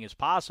running as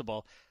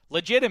possible,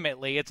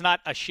 legitimately, it's not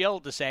a shill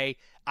to say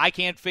I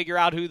can't figure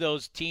out who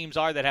those teams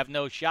are that have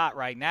no shot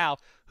right now.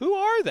 Who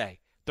are they?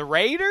 The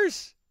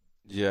Raiders?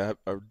 Yeah,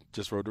 I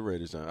just wrote the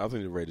Raiders down. I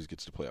think the Raiders get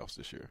to the playoffs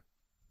this year.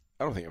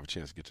 I don't think they have a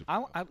chance to get to the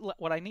playoffs.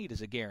 What I need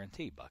is a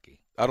guarantee, Bucky.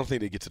 I don't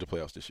think they get to the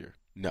playoffs this year.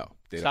 No.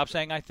 Stop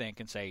saying I think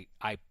and say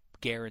I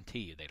guarantee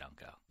you they don't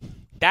go.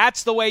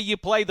 That's the way you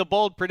play the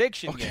bold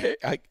prediction game.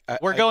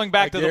 We're going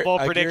back to the bold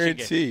prediction game. I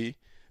guarantee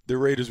the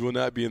Raiders will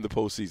not be in the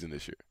postseason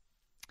this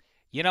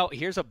year.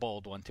 Here's a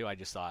bold one, too, I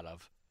just thought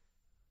of.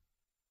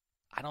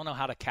 I don't know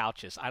how to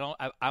couch this. I'm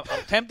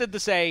tempted to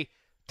say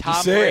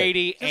Tom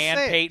Brady and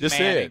Peyton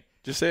Manning.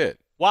 Just say it.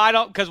 Well, I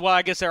don't, because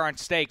I guess there aren't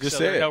stakes, so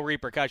there are no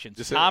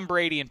repercussions. Tom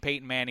Brady and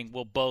Peyton Manning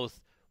will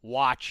both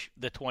watch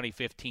the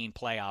 2015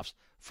 playoffs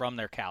from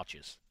their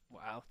couches.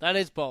 Wow, that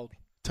is bold.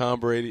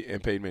 Tom Brady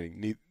and Peyton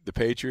Manning. The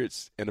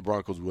Patriots and the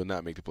Broncos will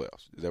not make the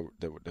playoffs.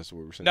 That's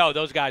what we're saying? No,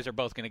 those guys are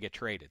both going to get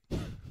traded.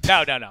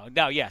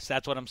 No. Yes,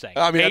 that's what I'm saying.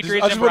 I mean, I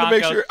just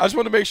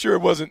want to make sure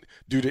it wasn't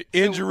due to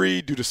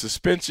injury, due to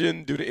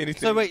suspension, due to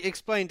anything. So wait,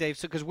 explain, Dave.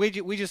 So because we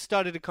just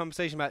started a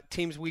conversation about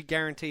teams we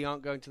guarantee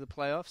aren't going to the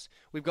playoffs.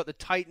 We've got the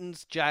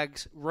Titans,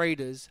 Jags,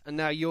 Raiders, and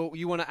now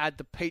you want to add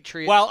the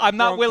Patriots. Well, I'm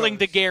not willing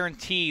to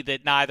guarantee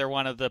that neither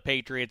one of the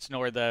Patriots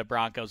nor the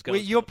Broncos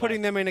goes. You're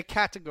putting them in a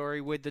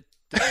category with the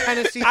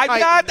Tennessee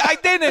Titans.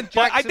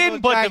 I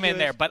didn't put them in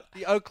there, but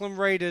the Oakland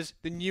Raiders,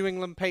 the New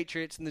England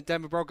Patriots, and the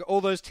Denver Broncos,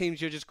 all those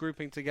teams you're just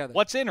grouping together.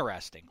 What's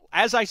interesting,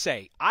 as I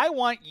say, I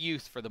want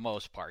youth for the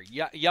most part,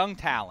 young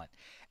talent.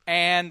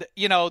 And,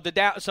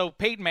 so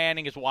Peyton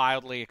Manning is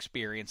wildly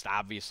experienced,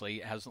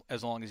 obviously,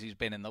 as long as he's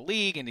been in the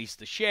league, and he's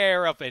the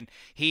sheriff, and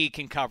he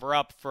can cover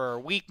up for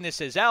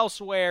weaknesses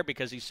elsewhere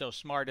because he's so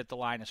smart at the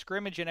line of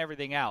scrimmage and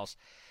everything else.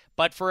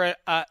 But for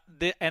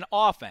an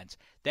offense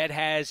that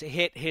has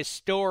hit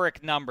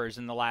historic numbers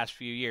in the last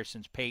few years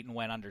since Peyton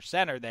went under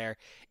center there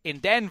in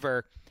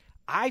Denver,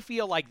 I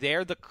feel like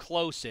they're the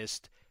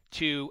closest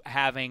to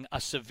having a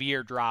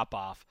severe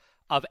drop-off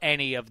of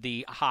any of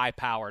the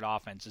high-powered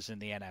offenses in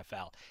the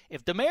NFL.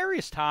 If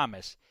Demaryius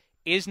Thomas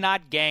is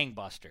not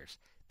gangbusters,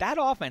 that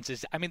offense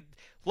is – I mean,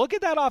 look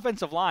at that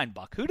offensive line,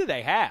 Buck. Who do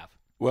they have?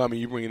 Well, I mean,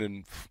 you're bringing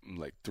in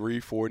like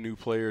 3-4 new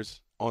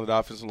players on the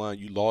offensive line.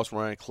 You lost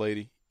Ryan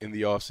Clady in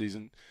the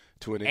offseason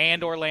to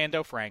and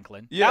Orlando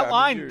Franklin. Yeah,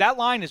 that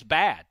line is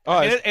bad. Oh,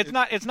 I mean,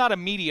 it's not a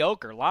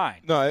mediocre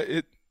line.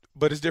 No,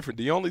 but it's different.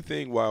 The only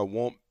thing where I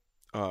won't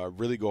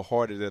really go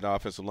hard at that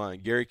offensive line,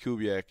 Gary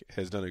Kubiak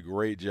has done a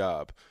great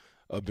job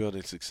of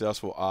building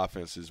successful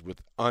offenses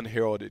with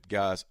unheralded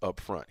guys up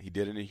front. He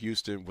did it in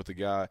Houston with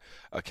a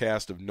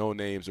cast of no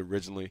names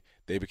originally.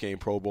 They became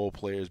Pro Bowl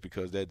players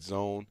because that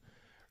zone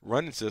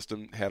running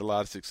system had a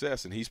lot of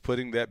success, and he's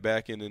putting that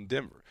back in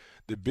Denver.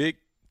 The big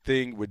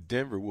thing with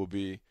Denver will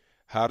be,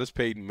 how does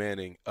Peyton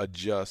Manning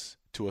adjust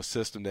to a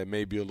system that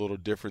may be a little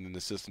different than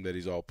the system that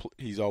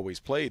he's always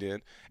played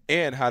in,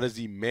 and how does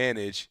he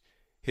manage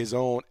his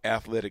own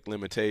athletic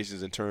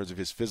limitations in terms of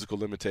his physical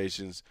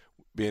limitations,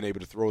 being able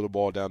to throw the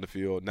ball down the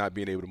field, not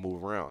being able to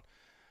move around.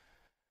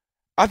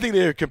 I think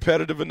they're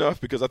competitive enough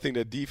because I think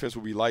that defense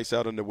will be lights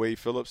out under Wade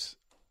Phillips.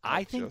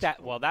 I think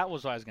that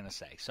was what I was going to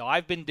say. So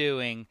I've been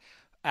doing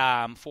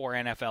for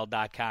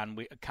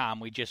NFL.com.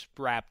 We just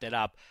wrapped it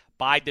up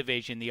by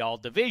division, the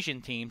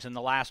all-division teams, and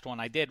the last one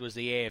I did was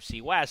the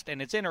AFC West.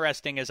 And it's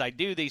interesting as I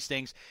do these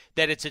things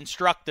that it's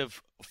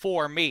instructive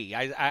for me.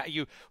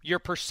 Your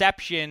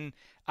perception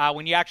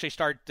when you actually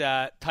start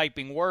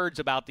typing words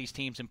about these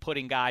teams and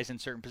putting guys in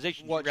certain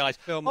positions, you realize,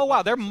 oh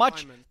wow, they're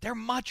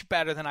much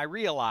better than I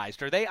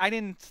realized. Or I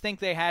didn't think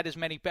they had as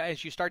many.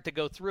 As you start to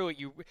go through it,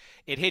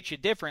 it hits you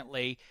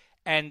differently.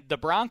 And the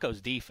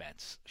Broncos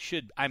defense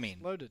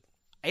loaded.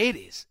 It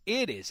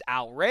is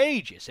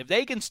outrageous if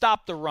they can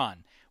stop the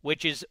run.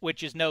 Which is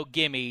no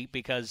gimme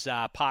because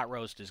pot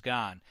roast is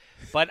gone.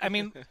 But, I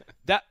mean,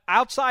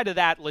 outside of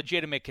that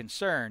legitimate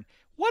concern,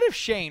 what if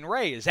Shane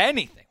Ray is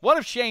anything? What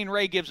if Shane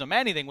Ray gives them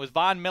anything with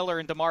Von Miller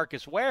and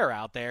DeMarcus Ware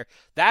out there?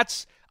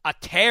 That's a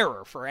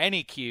terror for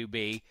any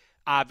QB,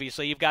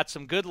 obviously. You've got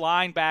some good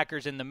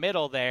linebackers in the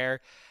middle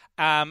there.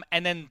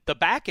 And then the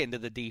back end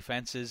of the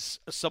defense is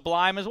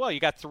sublime as well. You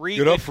got 3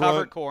 good good up front,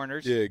 covered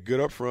corners. Yeah, good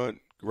up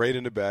front, great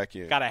in the back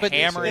end. Got a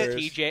hammer at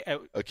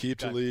TJ. Aqib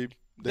Talib.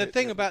 The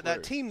thing about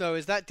that team, though,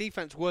 is that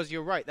defense was,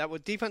 you're right,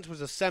 defense was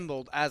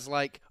assembled as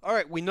like, all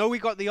right, we know we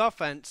got the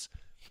offense.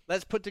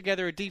 Let's put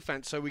together a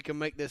defense so we can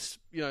make this,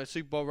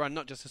 Super Bowl run,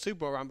 not just a Super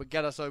Bowl run, but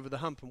get us over the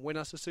hump and win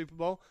us a Super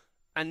Bowl.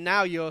 And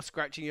now you're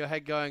scratching your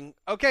head going,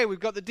 okay, we've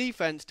got the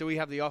defense. Do we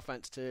have the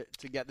offense to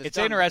get this It's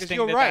done?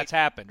 interesting that that's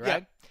happened,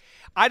 right? Yeah.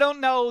 I don't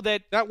know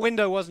that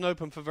window wasn't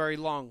open for very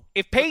long.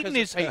 If Peyton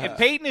is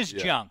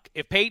junk,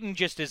 if Peyton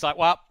just is like,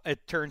 well,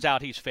 it turns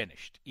out he's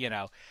finished,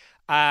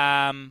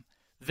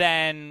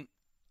 then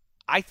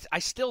I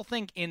still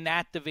think in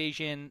that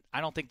division,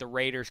 I don't think the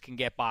Raiders can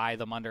get by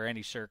them under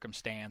any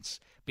circumstance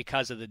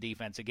because of the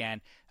defense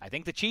again. I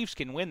think the Chiefs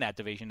can win that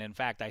division. In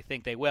fact, I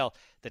think they will.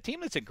 The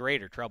team that's in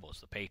greater trouble is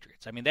the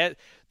Patriots. I mean,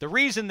 the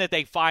reason that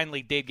they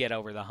finally did get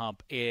over the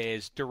hump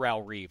is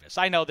Darrelle Revis.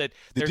 I know that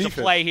there's a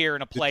play here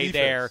and a play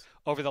there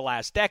over the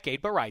last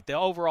decade, but the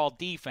overall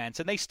defense,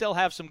 and they still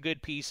have some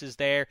good pieces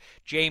there.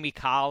 Jamie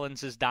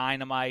Collins is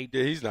dynamite.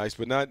 Yeah, he's nice,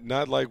 but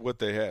not like what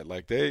they had.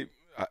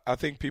 I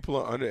think people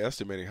are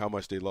underestimating how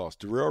much they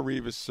lost. Darrelle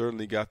Revis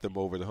certainly got them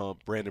over the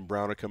hump. Brandon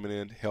Browner coming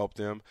in helped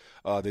them.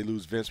 They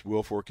lose Vince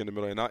Wilfork in the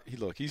middle. And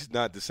he's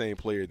not the same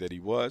player that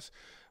he was,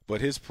 but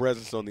his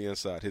presence on the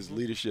inside, his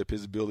leadership,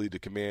 his ability to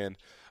command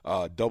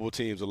double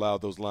teams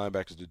allowed those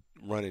linebackers to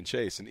run and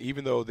chase. And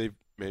even though they've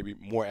maybe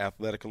more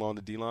athletic along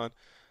the D-line,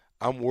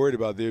 I'm worried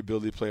about their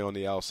ability to play on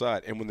the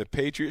outside. And when the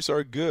Patriots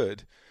are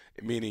good,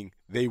 meaning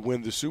they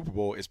win the Super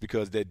Bowl, it's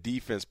because their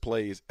defense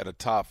plays at a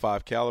top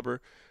 5 caliber.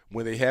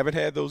 When they haven't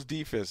had those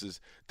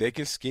defenses, they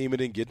can scheme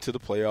it and get to the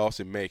playoffs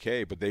and make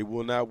hay, but they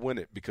will not win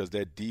it because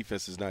that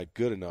defense is not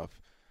good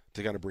enough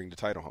to kind of bring the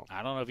title home.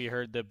 I don't know if you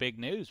heard the big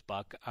news,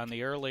 Buck. On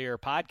the earlier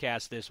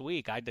podcast this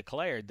week, I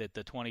declared that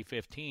the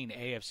 2015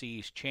 AFC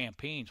East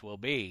champions will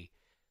be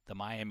the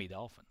Miami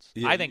Dolphins.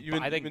 Yeah, I think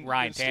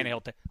Ryan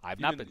Tannehill.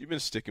 You've been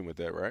sticking with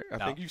that, right?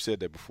 I think you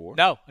said that before.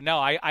 No.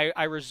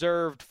 I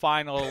reserved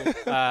final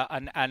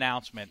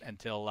announcement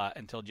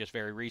until just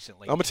very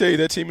recently. I'm gonna tell you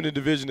that team in the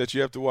division that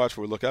you have to watch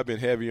for. Look, I've been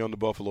heavy on the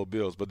Buffalo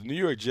Bills, but the New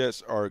York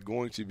Jets are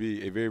going to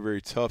be a very,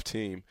 very tough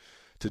team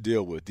to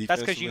deal with.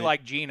 That's because you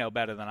like Geno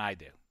better than I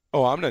do.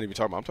 Oh, I'm not even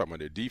talking about. I'm talking about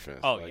their defense.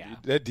 Oh, yeah.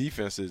 That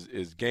defense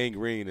is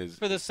gangrene.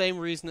 For the same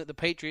reason that the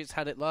Patriots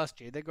had it last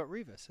year, they got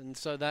Revis, and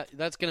so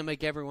that's going to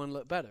make everyone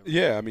look better. Right?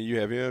 Yeah, I mean, you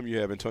have him. You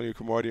have Antonio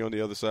Cromartie on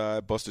the other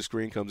side. Buster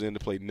Screen comes in to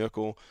play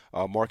nickel.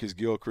 Marcus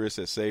Gilchrist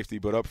at safety,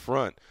 but up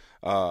front,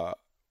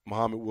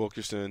 Muhammad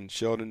Wilkerson,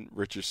 Sheldon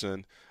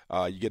Richardson.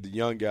 You get the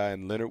young guy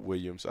in Leonard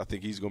Williams. I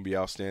think he's going to be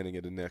outstanding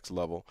at the next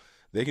level.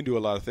 They can do a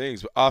lot of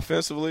things, but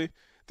offensively,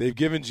 they've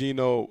given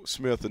Geno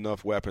Smith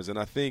enough weapons, and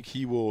I think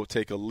he will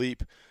take a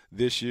leap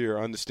this year.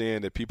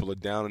 Understand that people are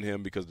down on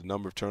him because of the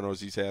number of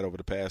turnovers he's had over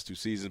the past 2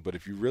 seasons. But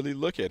if you really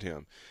look at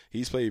him,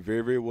 he's played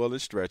very, very well in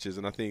stretches,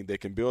 and I think they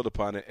can build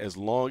upon it as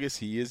long as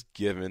he is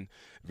given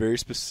very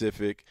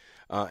specific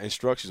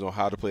instructions on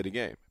how to play the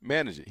game.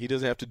 Manage it. He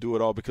doesn't have to do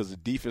it all because the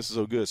defense is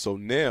so good. So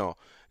now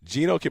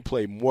Geno can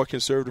play more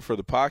conservative for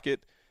the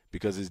pocket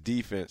because his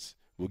defense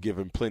will give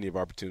him plenty of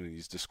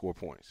opportunities to score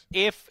points.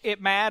 If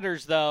it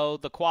matters, though,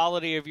 the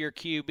quality of your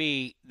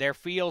QB, there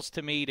feels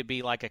to me to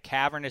be like a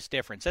cavernous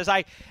difference. As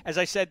I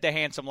said to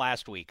Handsome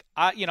last week,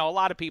 a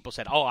lot of people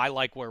said, I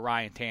like where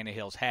Ryan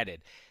Tannehill's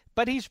headed.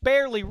 But he's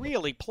barely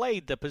really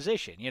played the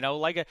position.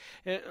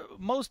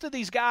 Most of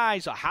these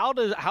guys,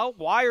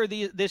 why are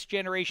this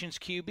generation's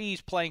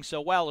QBs playing so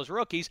well as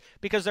rookies?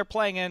 Because they're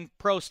playing in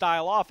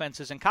pro-style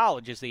offenses in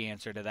college is the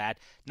answer to that.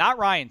 Not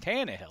Ryan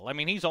Tannehill. I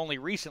mean, he's only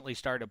recently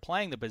started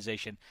playing the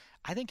position.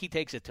 I think he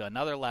takes it to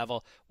another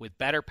level with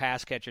better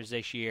pass catchers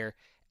this year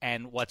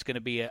and what's going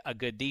to be a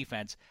good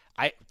defense.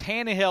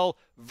 Tannehill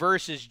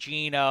versus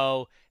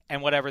Geno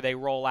and whatever they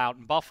roll out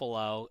in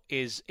Buffalo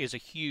is a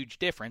huge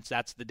difference.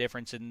 That's the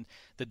difference in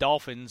the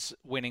Dolphins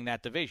winning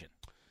that division.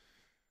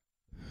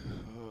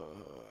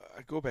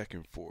 I go back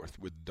and forth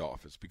with the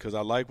Dolphins because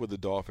I like what the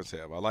Dolphins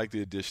have. I like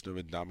the addition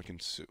of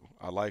Ndamukong Suh.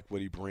 I like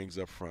what he brings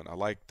up front. I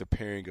like the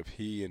pairing of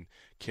he and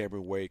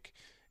Cameron Wake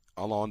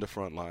along the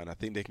front line. I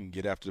think they can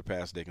get after the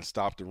pass. They can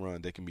stop the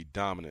run. They can be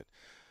dominant.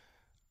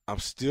 I'm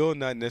still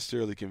not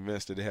necessarily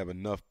convinced that they have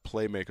enough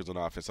playmakers on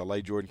offense. I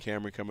like Jordan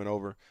Cameron coming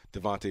over.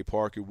 Devontae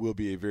Parker will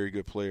be a very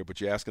good player,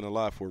 but you're asking a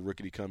lot for a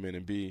rookie to come in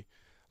and be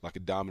like a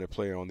dominant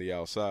player on the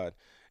outside.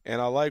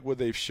 And I like what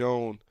they've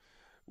shown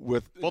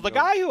with the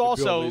guy who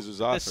also,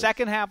 the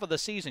second half of the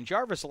season,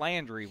 Jarvis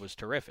Landry was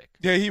terrific.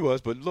 Yeah, he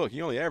was, but look,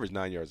 he only averaged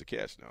 9 yards a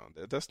catch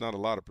now. That's not a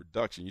lot of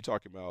production. You're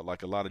talking about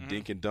like a lot of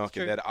dink and dunk,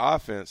 and that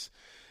offense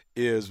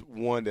is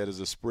one that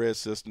is a spread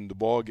system. The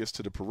ball gets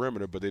to the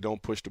perimeter, but they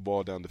don't push the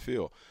ball down the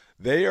field.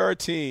 They are a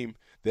team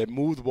that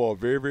move the ball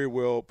very, very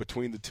well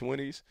between the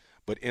 20s,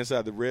 But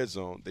inside the red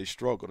zone, they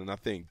struggled, and I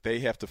think they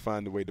have to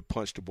find a way to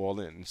punch the ball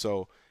in. And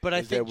so, but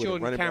I think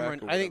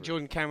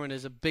Jordan Cameron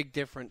is a big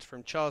difference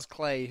from Charles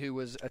Clay, who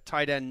was a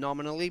tight end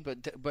nominally,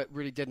 but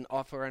really didn't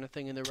offer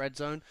anything in the red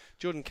zone.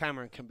 Jordan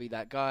Cameron can be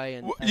that guy.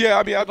 And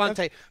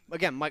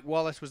again, Mike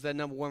Wallace was their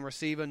number one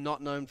receiver,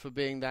 not known for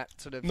being that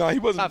sort of he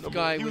wasn't tough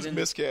guy. He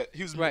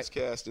was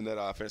miscast in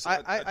that offense.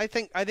 I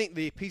think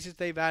the pieces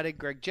they've added,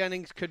 Greg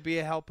Jennings could be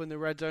a help in the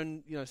red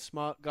zone.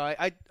 Smart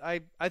guy.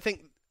 I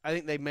think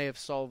they may have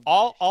solved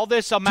all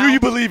this amount. Do you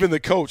believe in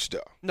the coach, though?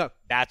 No.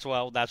 That's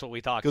what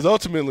we talked about. Because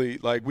ultimately,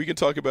 we can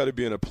talk about it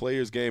being a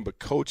player's game, but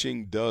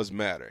coaching does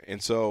matter.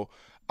 And so,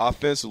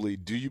 offensively,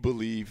 do you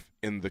believe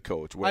in the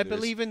coach? I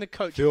believe in the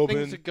coach. Philbin, if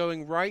things are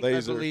going right,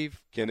 Laser, I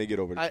believe. Can they get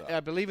over the top? I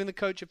believe in the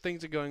coach if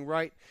things are going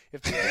right.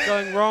 If things are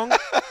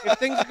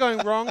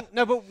going wrong,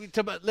 no,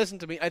 but listen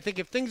to me. I think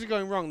if things are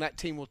going wrong, that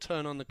team will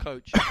turn on the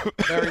coach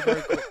very,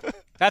 very quickly.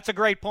 That's a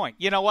great point.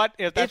 You know what?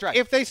 That's right.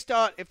 If they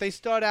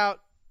start out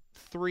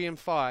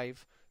 3-5,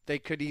 they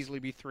could easily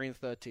be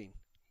 3-13.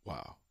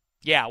 Wow.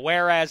 Yeah.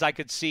 Whereas I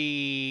could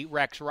see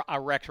Rex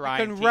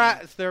Ryan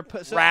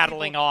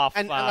rattling off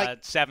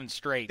 7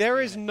 straight.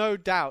 There is no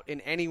doubt in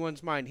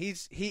anyone's mind.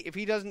 If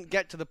he doesn't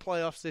get to the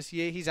playoffs this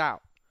year, he's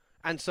out.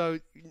 And so,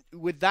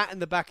 with that in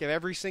the back of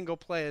every single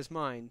player's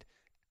mind,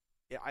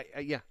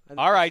 yeah.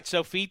 All right.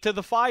 So feet to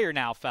the fire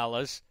now,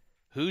 fellas.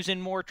 Who's in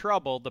more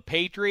trouble? The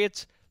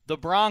Patriots, the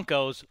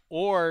Broncos,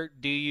 or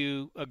do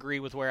you agree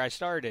with where I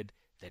started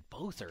that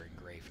both are in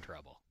grave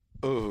trouble?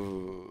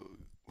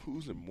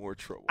 Who's in more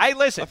trouble? Hey,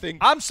 listen,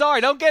 I'm sorry.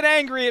 Don't get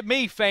angry at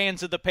me,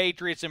 fans of the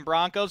Patriots and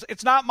Broncos.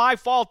 It's not my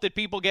fault that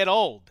people get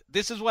old.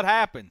 This is what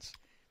happens.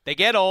 They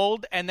get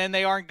old, and then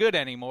they aren't good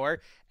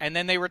anymore, and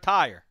then they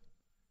retire.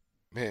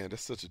 Man,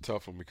 that's such a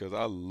tough one because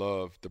I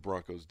love the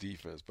Broncos'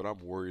 defense, but I'm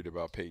worried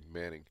about Peyton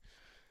Manning.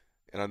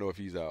 And I know if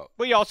he's out.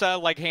 Well, you also,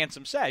 like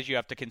Handsome says, you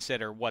have to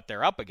consider what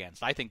they're up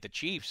against. I think the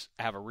Chiefs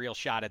have a real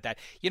shot at that.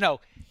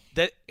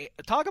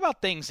 Talk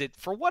about things that,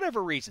 for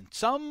whatever reason,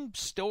 some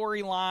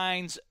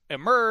storylines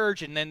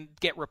emerge and then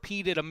get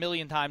repeated a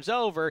million times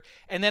over,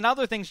 and then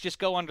other things just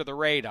go under the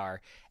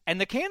radar. And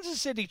the Kansas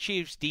City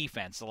Chiefs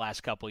defense the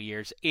last couple of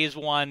years is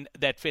one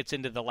that fits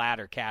into the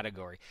latter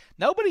category.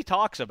 Nobody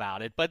talks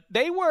about it, but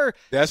they were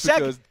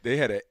because they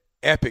had an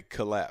epic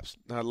collapse.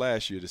 Not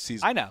last year, the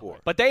season before.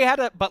 But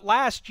but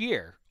last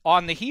year,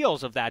 on the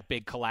heels of that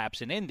big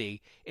collapse in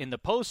Indy in the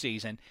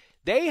postseason,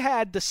 they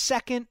had the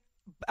second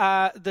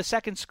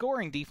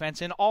scoring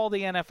defense in all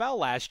the NFL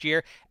last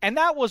year, and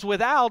that was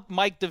without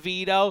Mike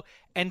DeVito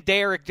and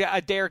Derek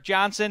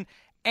Johnson.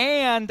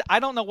 And I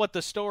don't know what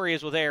the story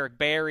is with Eric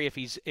Berry, if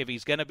he's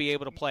going to be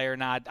able to play or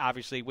not.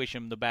 Obviously, wish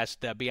him the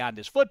best beyond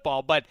his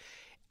football, but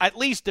at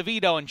least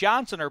DeVito and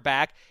Johnson are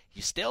back.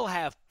 You still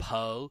have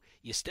Poe.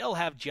 You still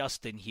have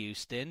Justin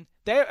Houston.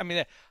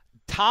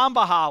 Tom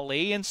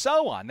Bahali and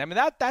so on.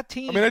 That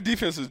team. That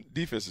defense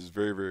is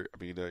very,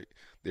 very.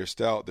 They're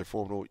stout. They're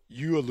formidable.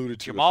 You alluded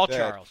to Jamal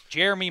Charles,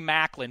 Jeremy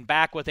Maclin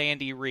back with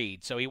Andy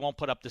Reid, so he won't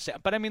put up the stat.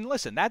 But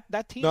listen,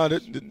 that team. No,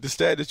 the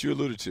stat that you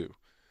alluded to,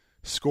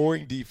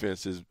 scoring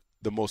defense is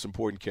the most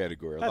important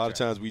category. A lot of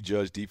times we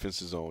judge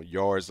defenses on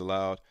yards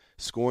allowed.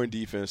 Scoring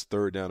defense,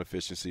 third down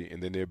efficiency,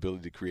 and then their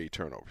ability to create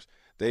turnovers.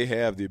 They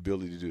have the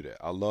ability to do that.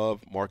 I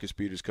love Marcus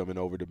Peters coming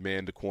over to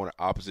man the corner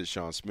opposite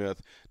Sean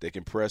Smith. They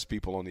can press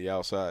people on the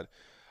outside.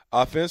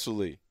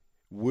 Offensively,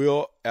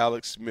 will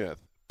Alex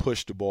Smith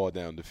push the ball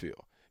down the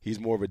field?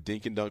 He's more of a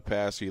dink and dunk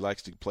passer. He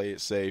likes to play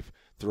it safe,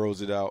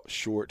 throws it out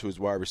short to his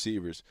wide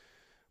receivers.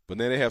 But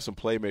then they have some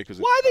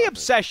playmakers. Why the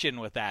obsession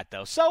with that,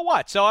 though? So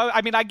what? So,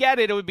 I get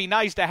it. It would be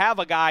nice to have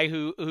a guy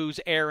who's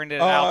airing it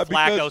out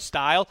Flacco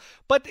style.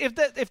 But if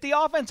the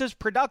offense is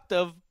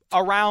productive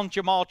around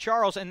Jamal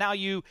Charles, and now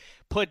you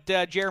put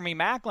Jeremy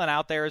Maclin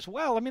out there as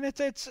well,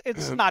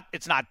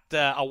 it's not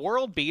a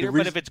world beater,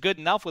 but if it's good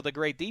enough with a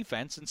great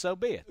defense, and so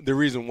be it. The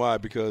reason why,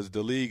 because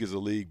the league is a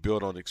league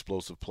built on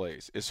explosive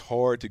plays. It's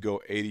hard to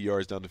go 80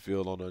 yards down the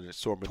field on an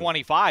assortment.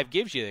 25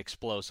 gives you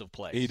explosive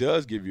plays. He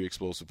does give you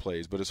explosive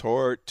plays, but it's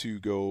hard to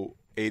go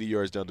 80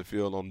 yards down the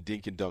field on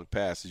dink and dunk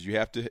passes. You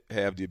have to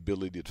have the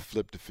ability to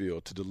flip the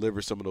field, to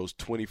deliver some of those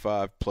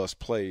 25-plus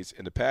plays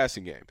in the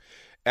passing game.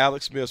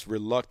 Alex Smith's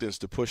reluctance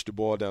to push the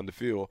ball down the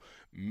field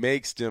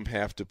makes them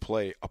have to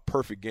play a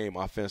perfect game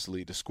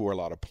offensively to score a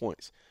lot of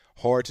points.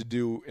 Hard to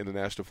do in the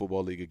National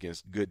Football League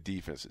against good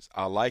defenses.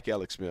 I like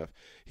Alex Smith.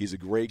 He's a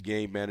great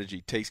game manager.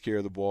 He takes care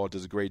of the ball,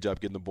 does a great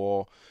job getting the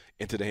ball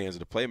into the hands of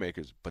the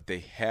playmakers. But they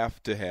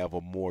have to have a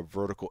more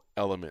vertical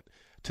element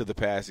to the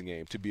passing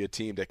game to be a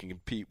team that can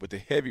compete with the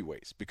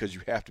heavyweights, because you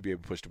have to be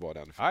able to push the ball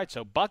down the field. All right,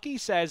 so Bucky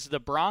says the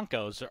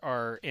Broncos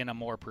are in a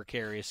more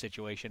precarious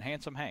situation.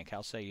 Handsome Hank,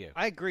 how say you?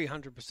 I agree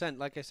 100%.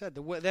 Like I said,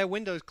 their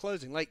window's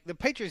closing. Like, the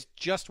Patriots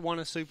just won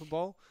a Super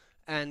Bowl,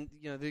 and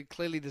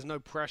clearly there's no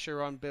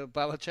pressure on Bill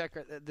Belichick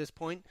at this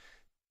point.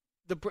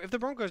 If the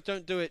Broncos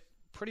don't do it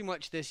pretty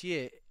much this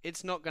year,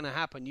 it's not going to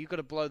happen. You've got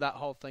to blow that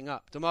whole thing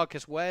up.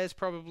 DeMarcus Ware's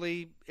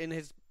probably in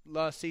his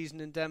last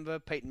season in Denver.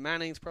 Peyton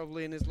Manning's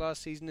probably in his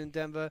last season in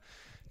Denver.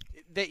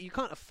 that you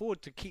can't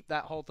afford to keep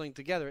that whole thing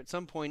together. At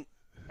some point,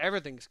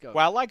 everything's going.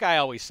 Well, like I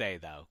always say,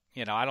 though,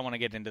 I don't want to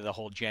get into the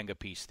whole Jenga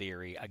piece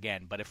theory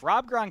again, but if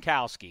Rob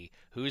Gronkowski,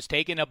 who's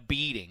taken a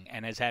beating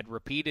and has had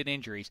repeated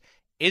injuries,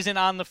 isn't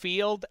on the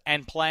field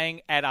and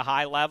playing at a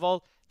high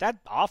level, that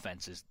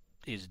offense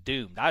is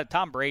doomed.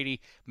 Tom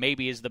Brady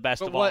maybe is the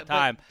best of all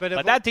time,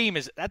 but that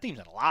team's in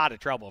a lot of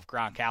trouble if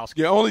Gronkowski.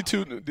 Yeah, only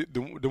two.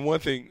 The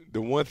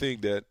one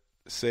thing that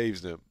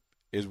saves them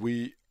is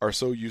we are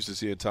so used to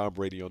seeing Tom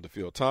Brady on the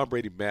field. Tom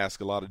Brady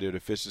masks a lot of their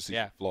deficiencies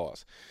and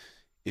flaws.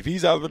 If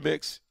he's out of the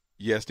mix,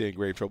 yes, they're in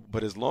grave trouble.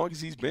 But as long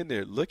as he's been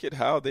there, look at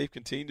how they've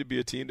continued to be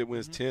a team that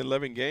wins 10,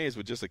 11 games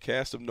with just a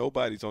cast of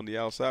nobodies on the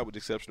outside, with the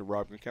exception of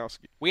Rob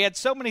Gronkowski. We had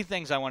so many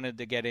things I wanted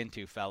to get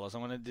into, fellas. I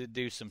wanted to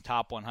do some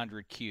top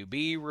 100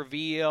 QB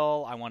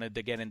reveal. I wanted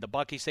to get into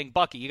Bucky's thing.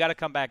 Bucky, you got to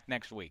come back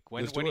next week.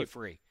 When are you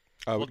free?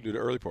 We can do the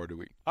early part of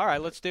the week. All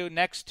right, let's do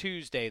next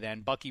Tuesday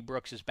then. Bucky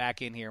Brooks is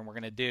back in here, and we're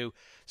going to do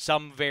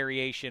some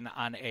variation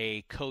on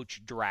a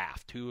coach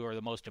draft. Who are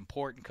the most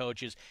important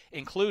coaches,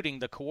 including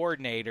the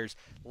coordinators.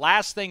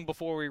 Last thing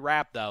before we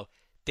wrap, though,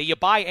 do you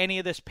buy any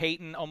of this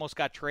Peyton almost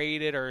got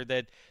traded, or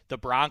that the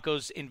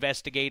Broncos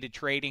investigated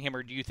trading him,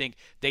 or do you think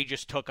they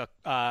just took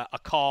a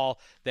call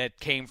that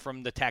came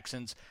from the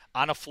Texans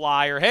on a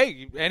flyer?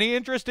 Hey, any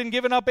interest in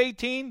giving up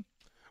 18?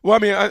 Well, I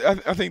mean,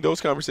 I think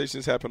those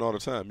conversations happen all the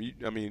time.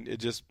 It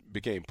just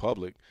became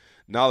public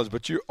knowledge,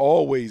 but you're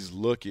always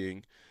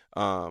looking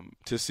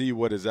to see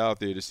what is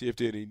out there, to see if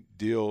there are any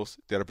deals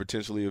that are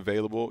potentially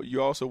available.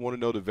 You also want to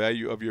know the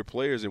value of your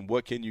players and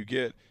what can you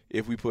get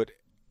if we put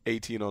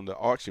 18 on the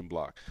auction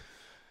block.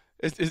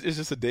 It's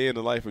just a day in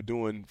the life of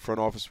doing front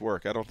office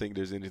work. I don't think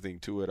there's anything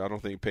to it. I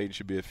don't think Peyton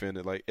should be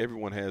offended. Like,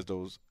 everyone has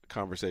those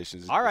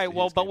conversations. All right,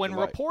 well, but when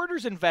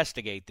reporters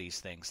investigate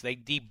these things, they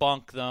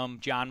debunk them.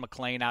 John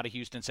McClain out of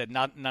Houston said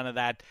none of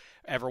that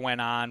ever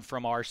went on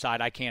from our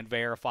side. I can't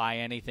verify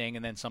anything.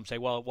 And then some say,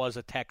 well, it was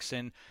a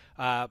Texan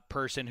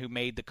person who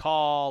made the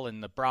call,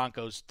 and the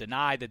Broncos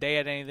denied that they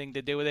had anything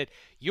to do with it.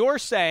 You're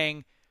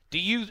saying,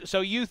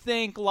 so you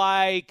think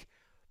like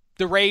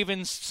the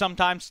Ravens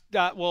sometimes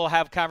will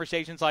have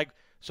conversations like,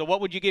 so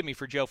what would you give me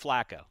for Joe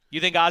Flacco? You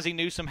think Ozzie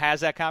Newsome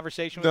has that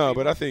conversation with No,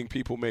 people? But I think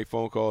people make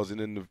phone calls, and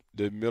in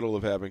the middle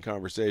of having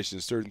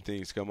conversations, certain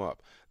things come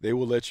up. They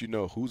will let you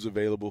know who's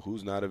available,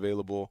 who's not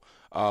available.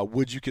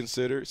 Would you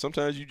consider?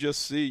 Sometimes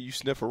you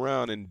sniff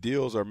around, and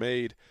deals are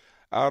made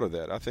out of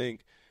that. I think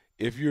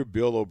if you're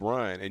Bill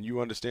O'Brien and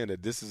you understand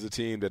that this is a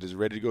team that is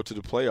ready to go to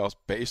the playoffs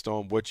based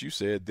on what you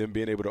said, them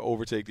being able to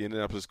overtake the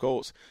Indianapolis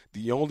Colts,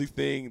 the only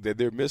thing that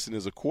they're missing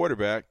is a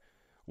quarterback.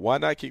 Why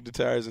not kick the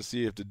tires and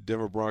see if the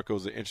Denver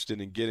Broncos are interested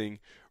in getting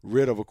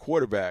rid of a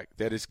quarterback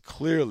that is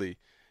clearly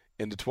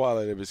in the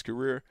twilight of his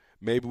career?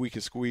 Maybe we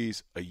can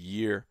squeeze a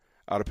year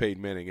out of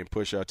Peyton Manning and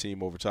push our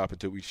team over top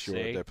until we shore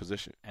up that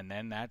position. And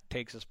then that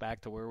takes us back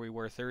to where we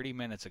were 30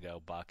 minutes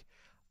ago, Buck.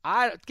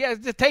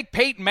 To take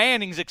Peyton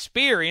Manning's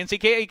experience, he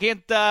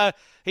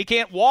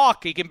can't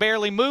walk. He can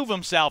barely move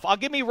himself. I'll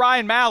give me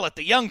Ryan Mallett,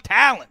 the young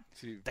talent,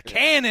 the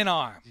cannon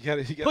arm. You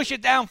gotta push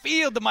it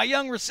downfield to my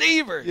young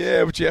receiver.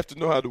 Yeah, but you have to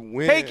know how to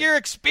win. Take your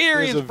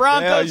experience,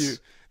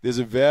 Broncos. There's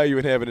a value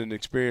in having an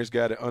experienced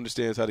guy that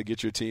understands how to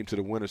get your team to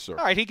the winner's circle.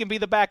 All right, he can be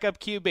the backup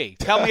QB.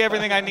 Tell me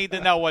everything I need to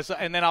know,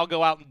 and then I'll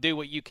go out and do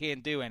what you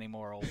can't do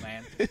anymore, old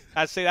man.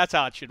 That's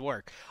how it should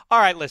work. All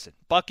right, listen,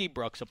 Bucky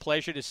Brooks, a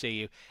pleasure to see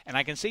you, and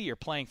I can see you're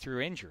playing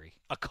through injury,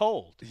 a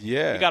cold.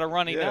 Yeah, you got a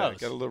runny nose. I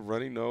got a little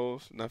runny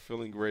nose, not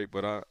feeling great,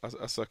 but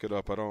I suck it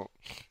up. I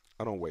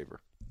don't waver.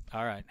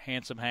 All right,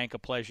 Handsome Hank, a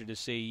pleasure to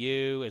see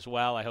you as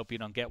well. I hope you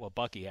don't get what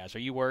Bucky has. Are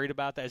you worried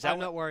about that? I'm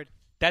not worried.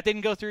 That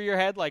didn't go through your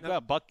head? Like, no.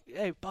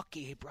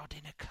 Bucky, he brought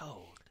in a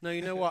cold. No,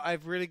 you know what?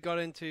 I've really got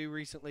into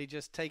recently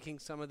just taking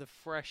some of the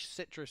fresh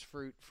citrus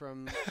fruit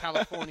from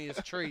California's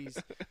trees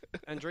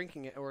and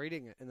drinking it or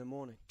eating it in the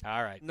morning.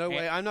 All right. No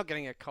way. I'm not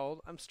getting a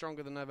cold. I'm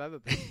stronger than I've ever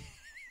been.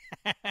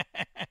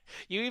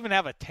 You even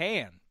have a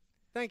tan.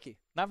 Thank you.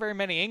 Not very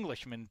many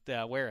Englishmen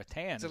wear a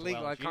tan. It's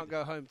illegal. I can't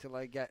go home till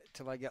I get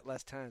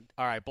less tanned.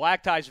 All right,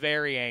 Black Tie's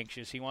very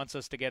anxious. He wants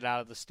us to get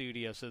out of the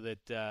studio so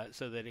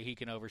that he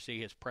can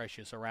oversee his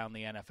precious Around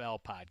the NFL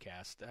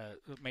podcast.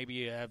 Maybe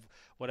you have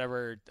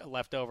whatever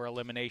leftover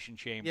Elimination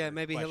Chamber. Yeah,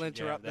 maybe he'll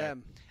interrupt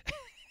them.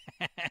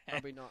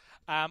 Probably not.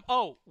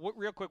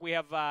 Real quick, we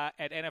have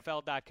at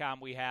NFL.com,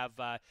 we have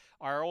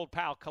our old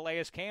pal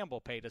Calais Campbell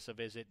paid us a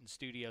visit in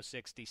Studio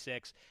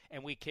 66,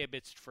 and we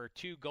kibitzed for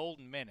 2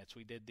 golden minutes.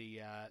 We did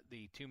the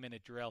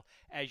 2-minute drill.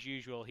 As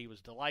usual, he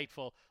was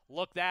delightful.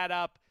 Look that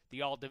up.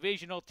 The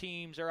all-divisional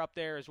teams are up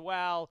there as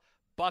well.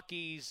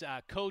 Bucky's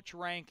coach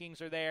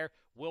rankings are there.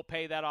 We'll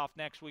pay that off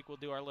next week. We'll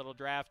do our little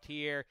draft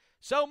here.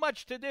 So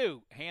much to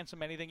do.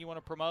 Handsome, anything you want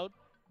to promote?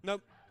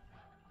 Nope.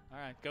 All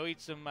right, go eat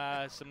some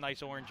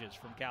nice oranges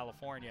from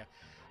California.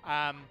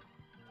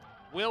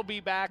 We'll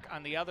be back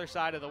on the other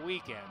side of the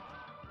weekend.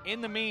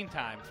 In the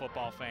meantime,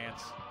 football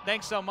fans,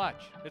 thanks so much.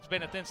 It's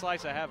been a thin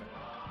slice of heaven.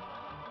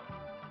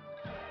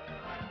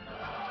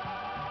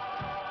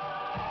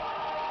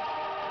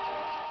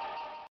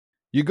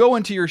 You go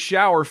into your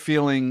shower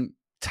feeling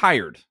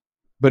tired,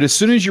 But as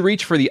soon as you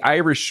reach for the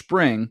Irish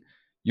Spring,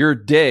 your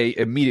day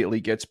immediately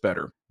gets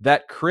better.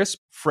 That crisp,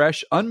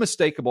 fresh,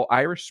 unmistakable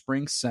Irish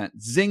Spring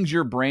scent zings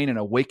your brain and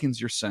awakens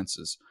your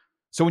senses.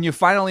 So when you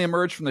finally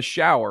emerge from the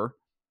shower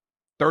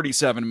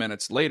 37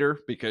 minutes later,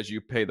 because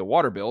you pay the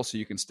water bill so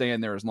you can stay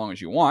in there as long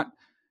as you want,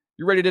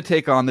 you're ready to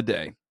take on the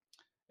day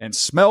and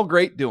smell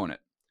great doing it.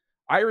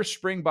 Irish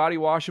Spring Body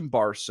Wash and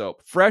Bar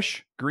Soap.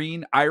 Fresh,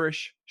 green,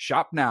 Irish.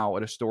 Shop now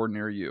at a store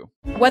near you.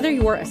 Whether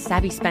you're a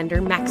savvy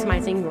spender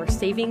maximizing your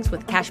savings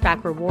with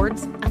cashback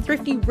rewards, a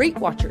thrifty rate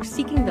watcher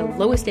seeking the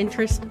lowest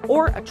interest,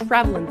 or a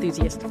travel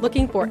enthusiast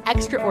looking for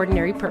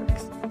extraordinary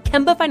perks,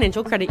 Kemba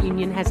Financial Credit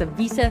Union has a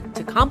visa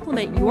to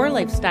complement your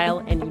lifestyle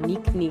and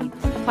unique needs.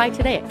 Apply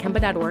today at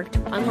Kemba.org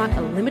to unlock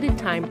a limited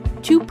time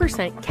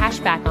 2% cash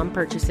back on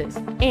purchases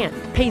and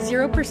pay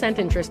 0%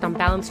 interest on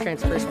balance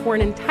transfers for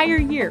an entire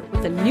year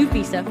with a new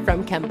visa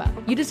from Kemba.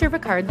 You deserve a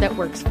card that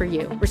works for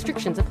you.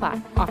 Restrictions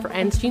apply. Offer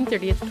ends June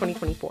 30th,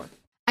 2024.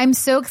 I'm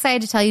so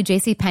excited to tell you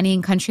JCPenney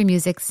and country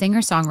music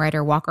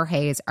singer-songwriter Walker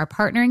Hayes are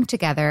partnering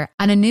together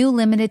on a new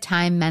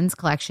limited-time men's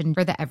collection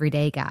for the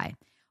everyday guy.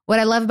 What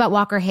I love about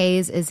Walker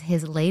Hayes is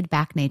his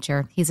laid-back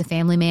nature. He's a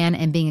family man,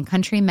 and being a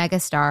country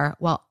megastar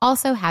while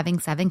also having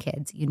 7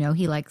 kids, you know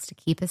he likes to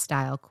keep his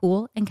style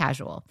cool and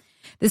casual.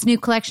 This new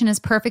collection is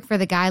perfect for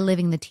the guy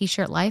living the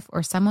t-shirt life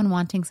or someone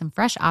wanting some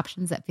fresh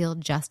options that feel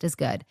just as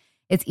good.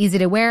 It's easy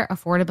to wear,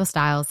 affordable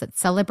styles that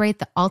celebrate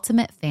the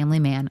ultimate family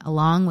man,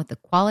 along with the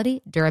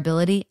quality,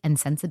 durability, and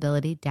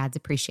sensibility dads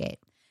appreciate.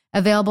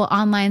 Available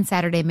online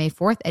Saturday, May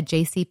 4th at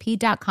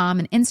jcp.com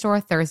and in-store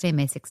Thursday,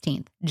 May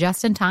 16th.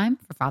 Just in time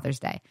for Father's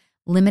Day.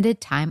 Limited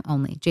time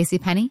only.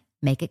 JCPenney,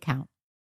 make it count.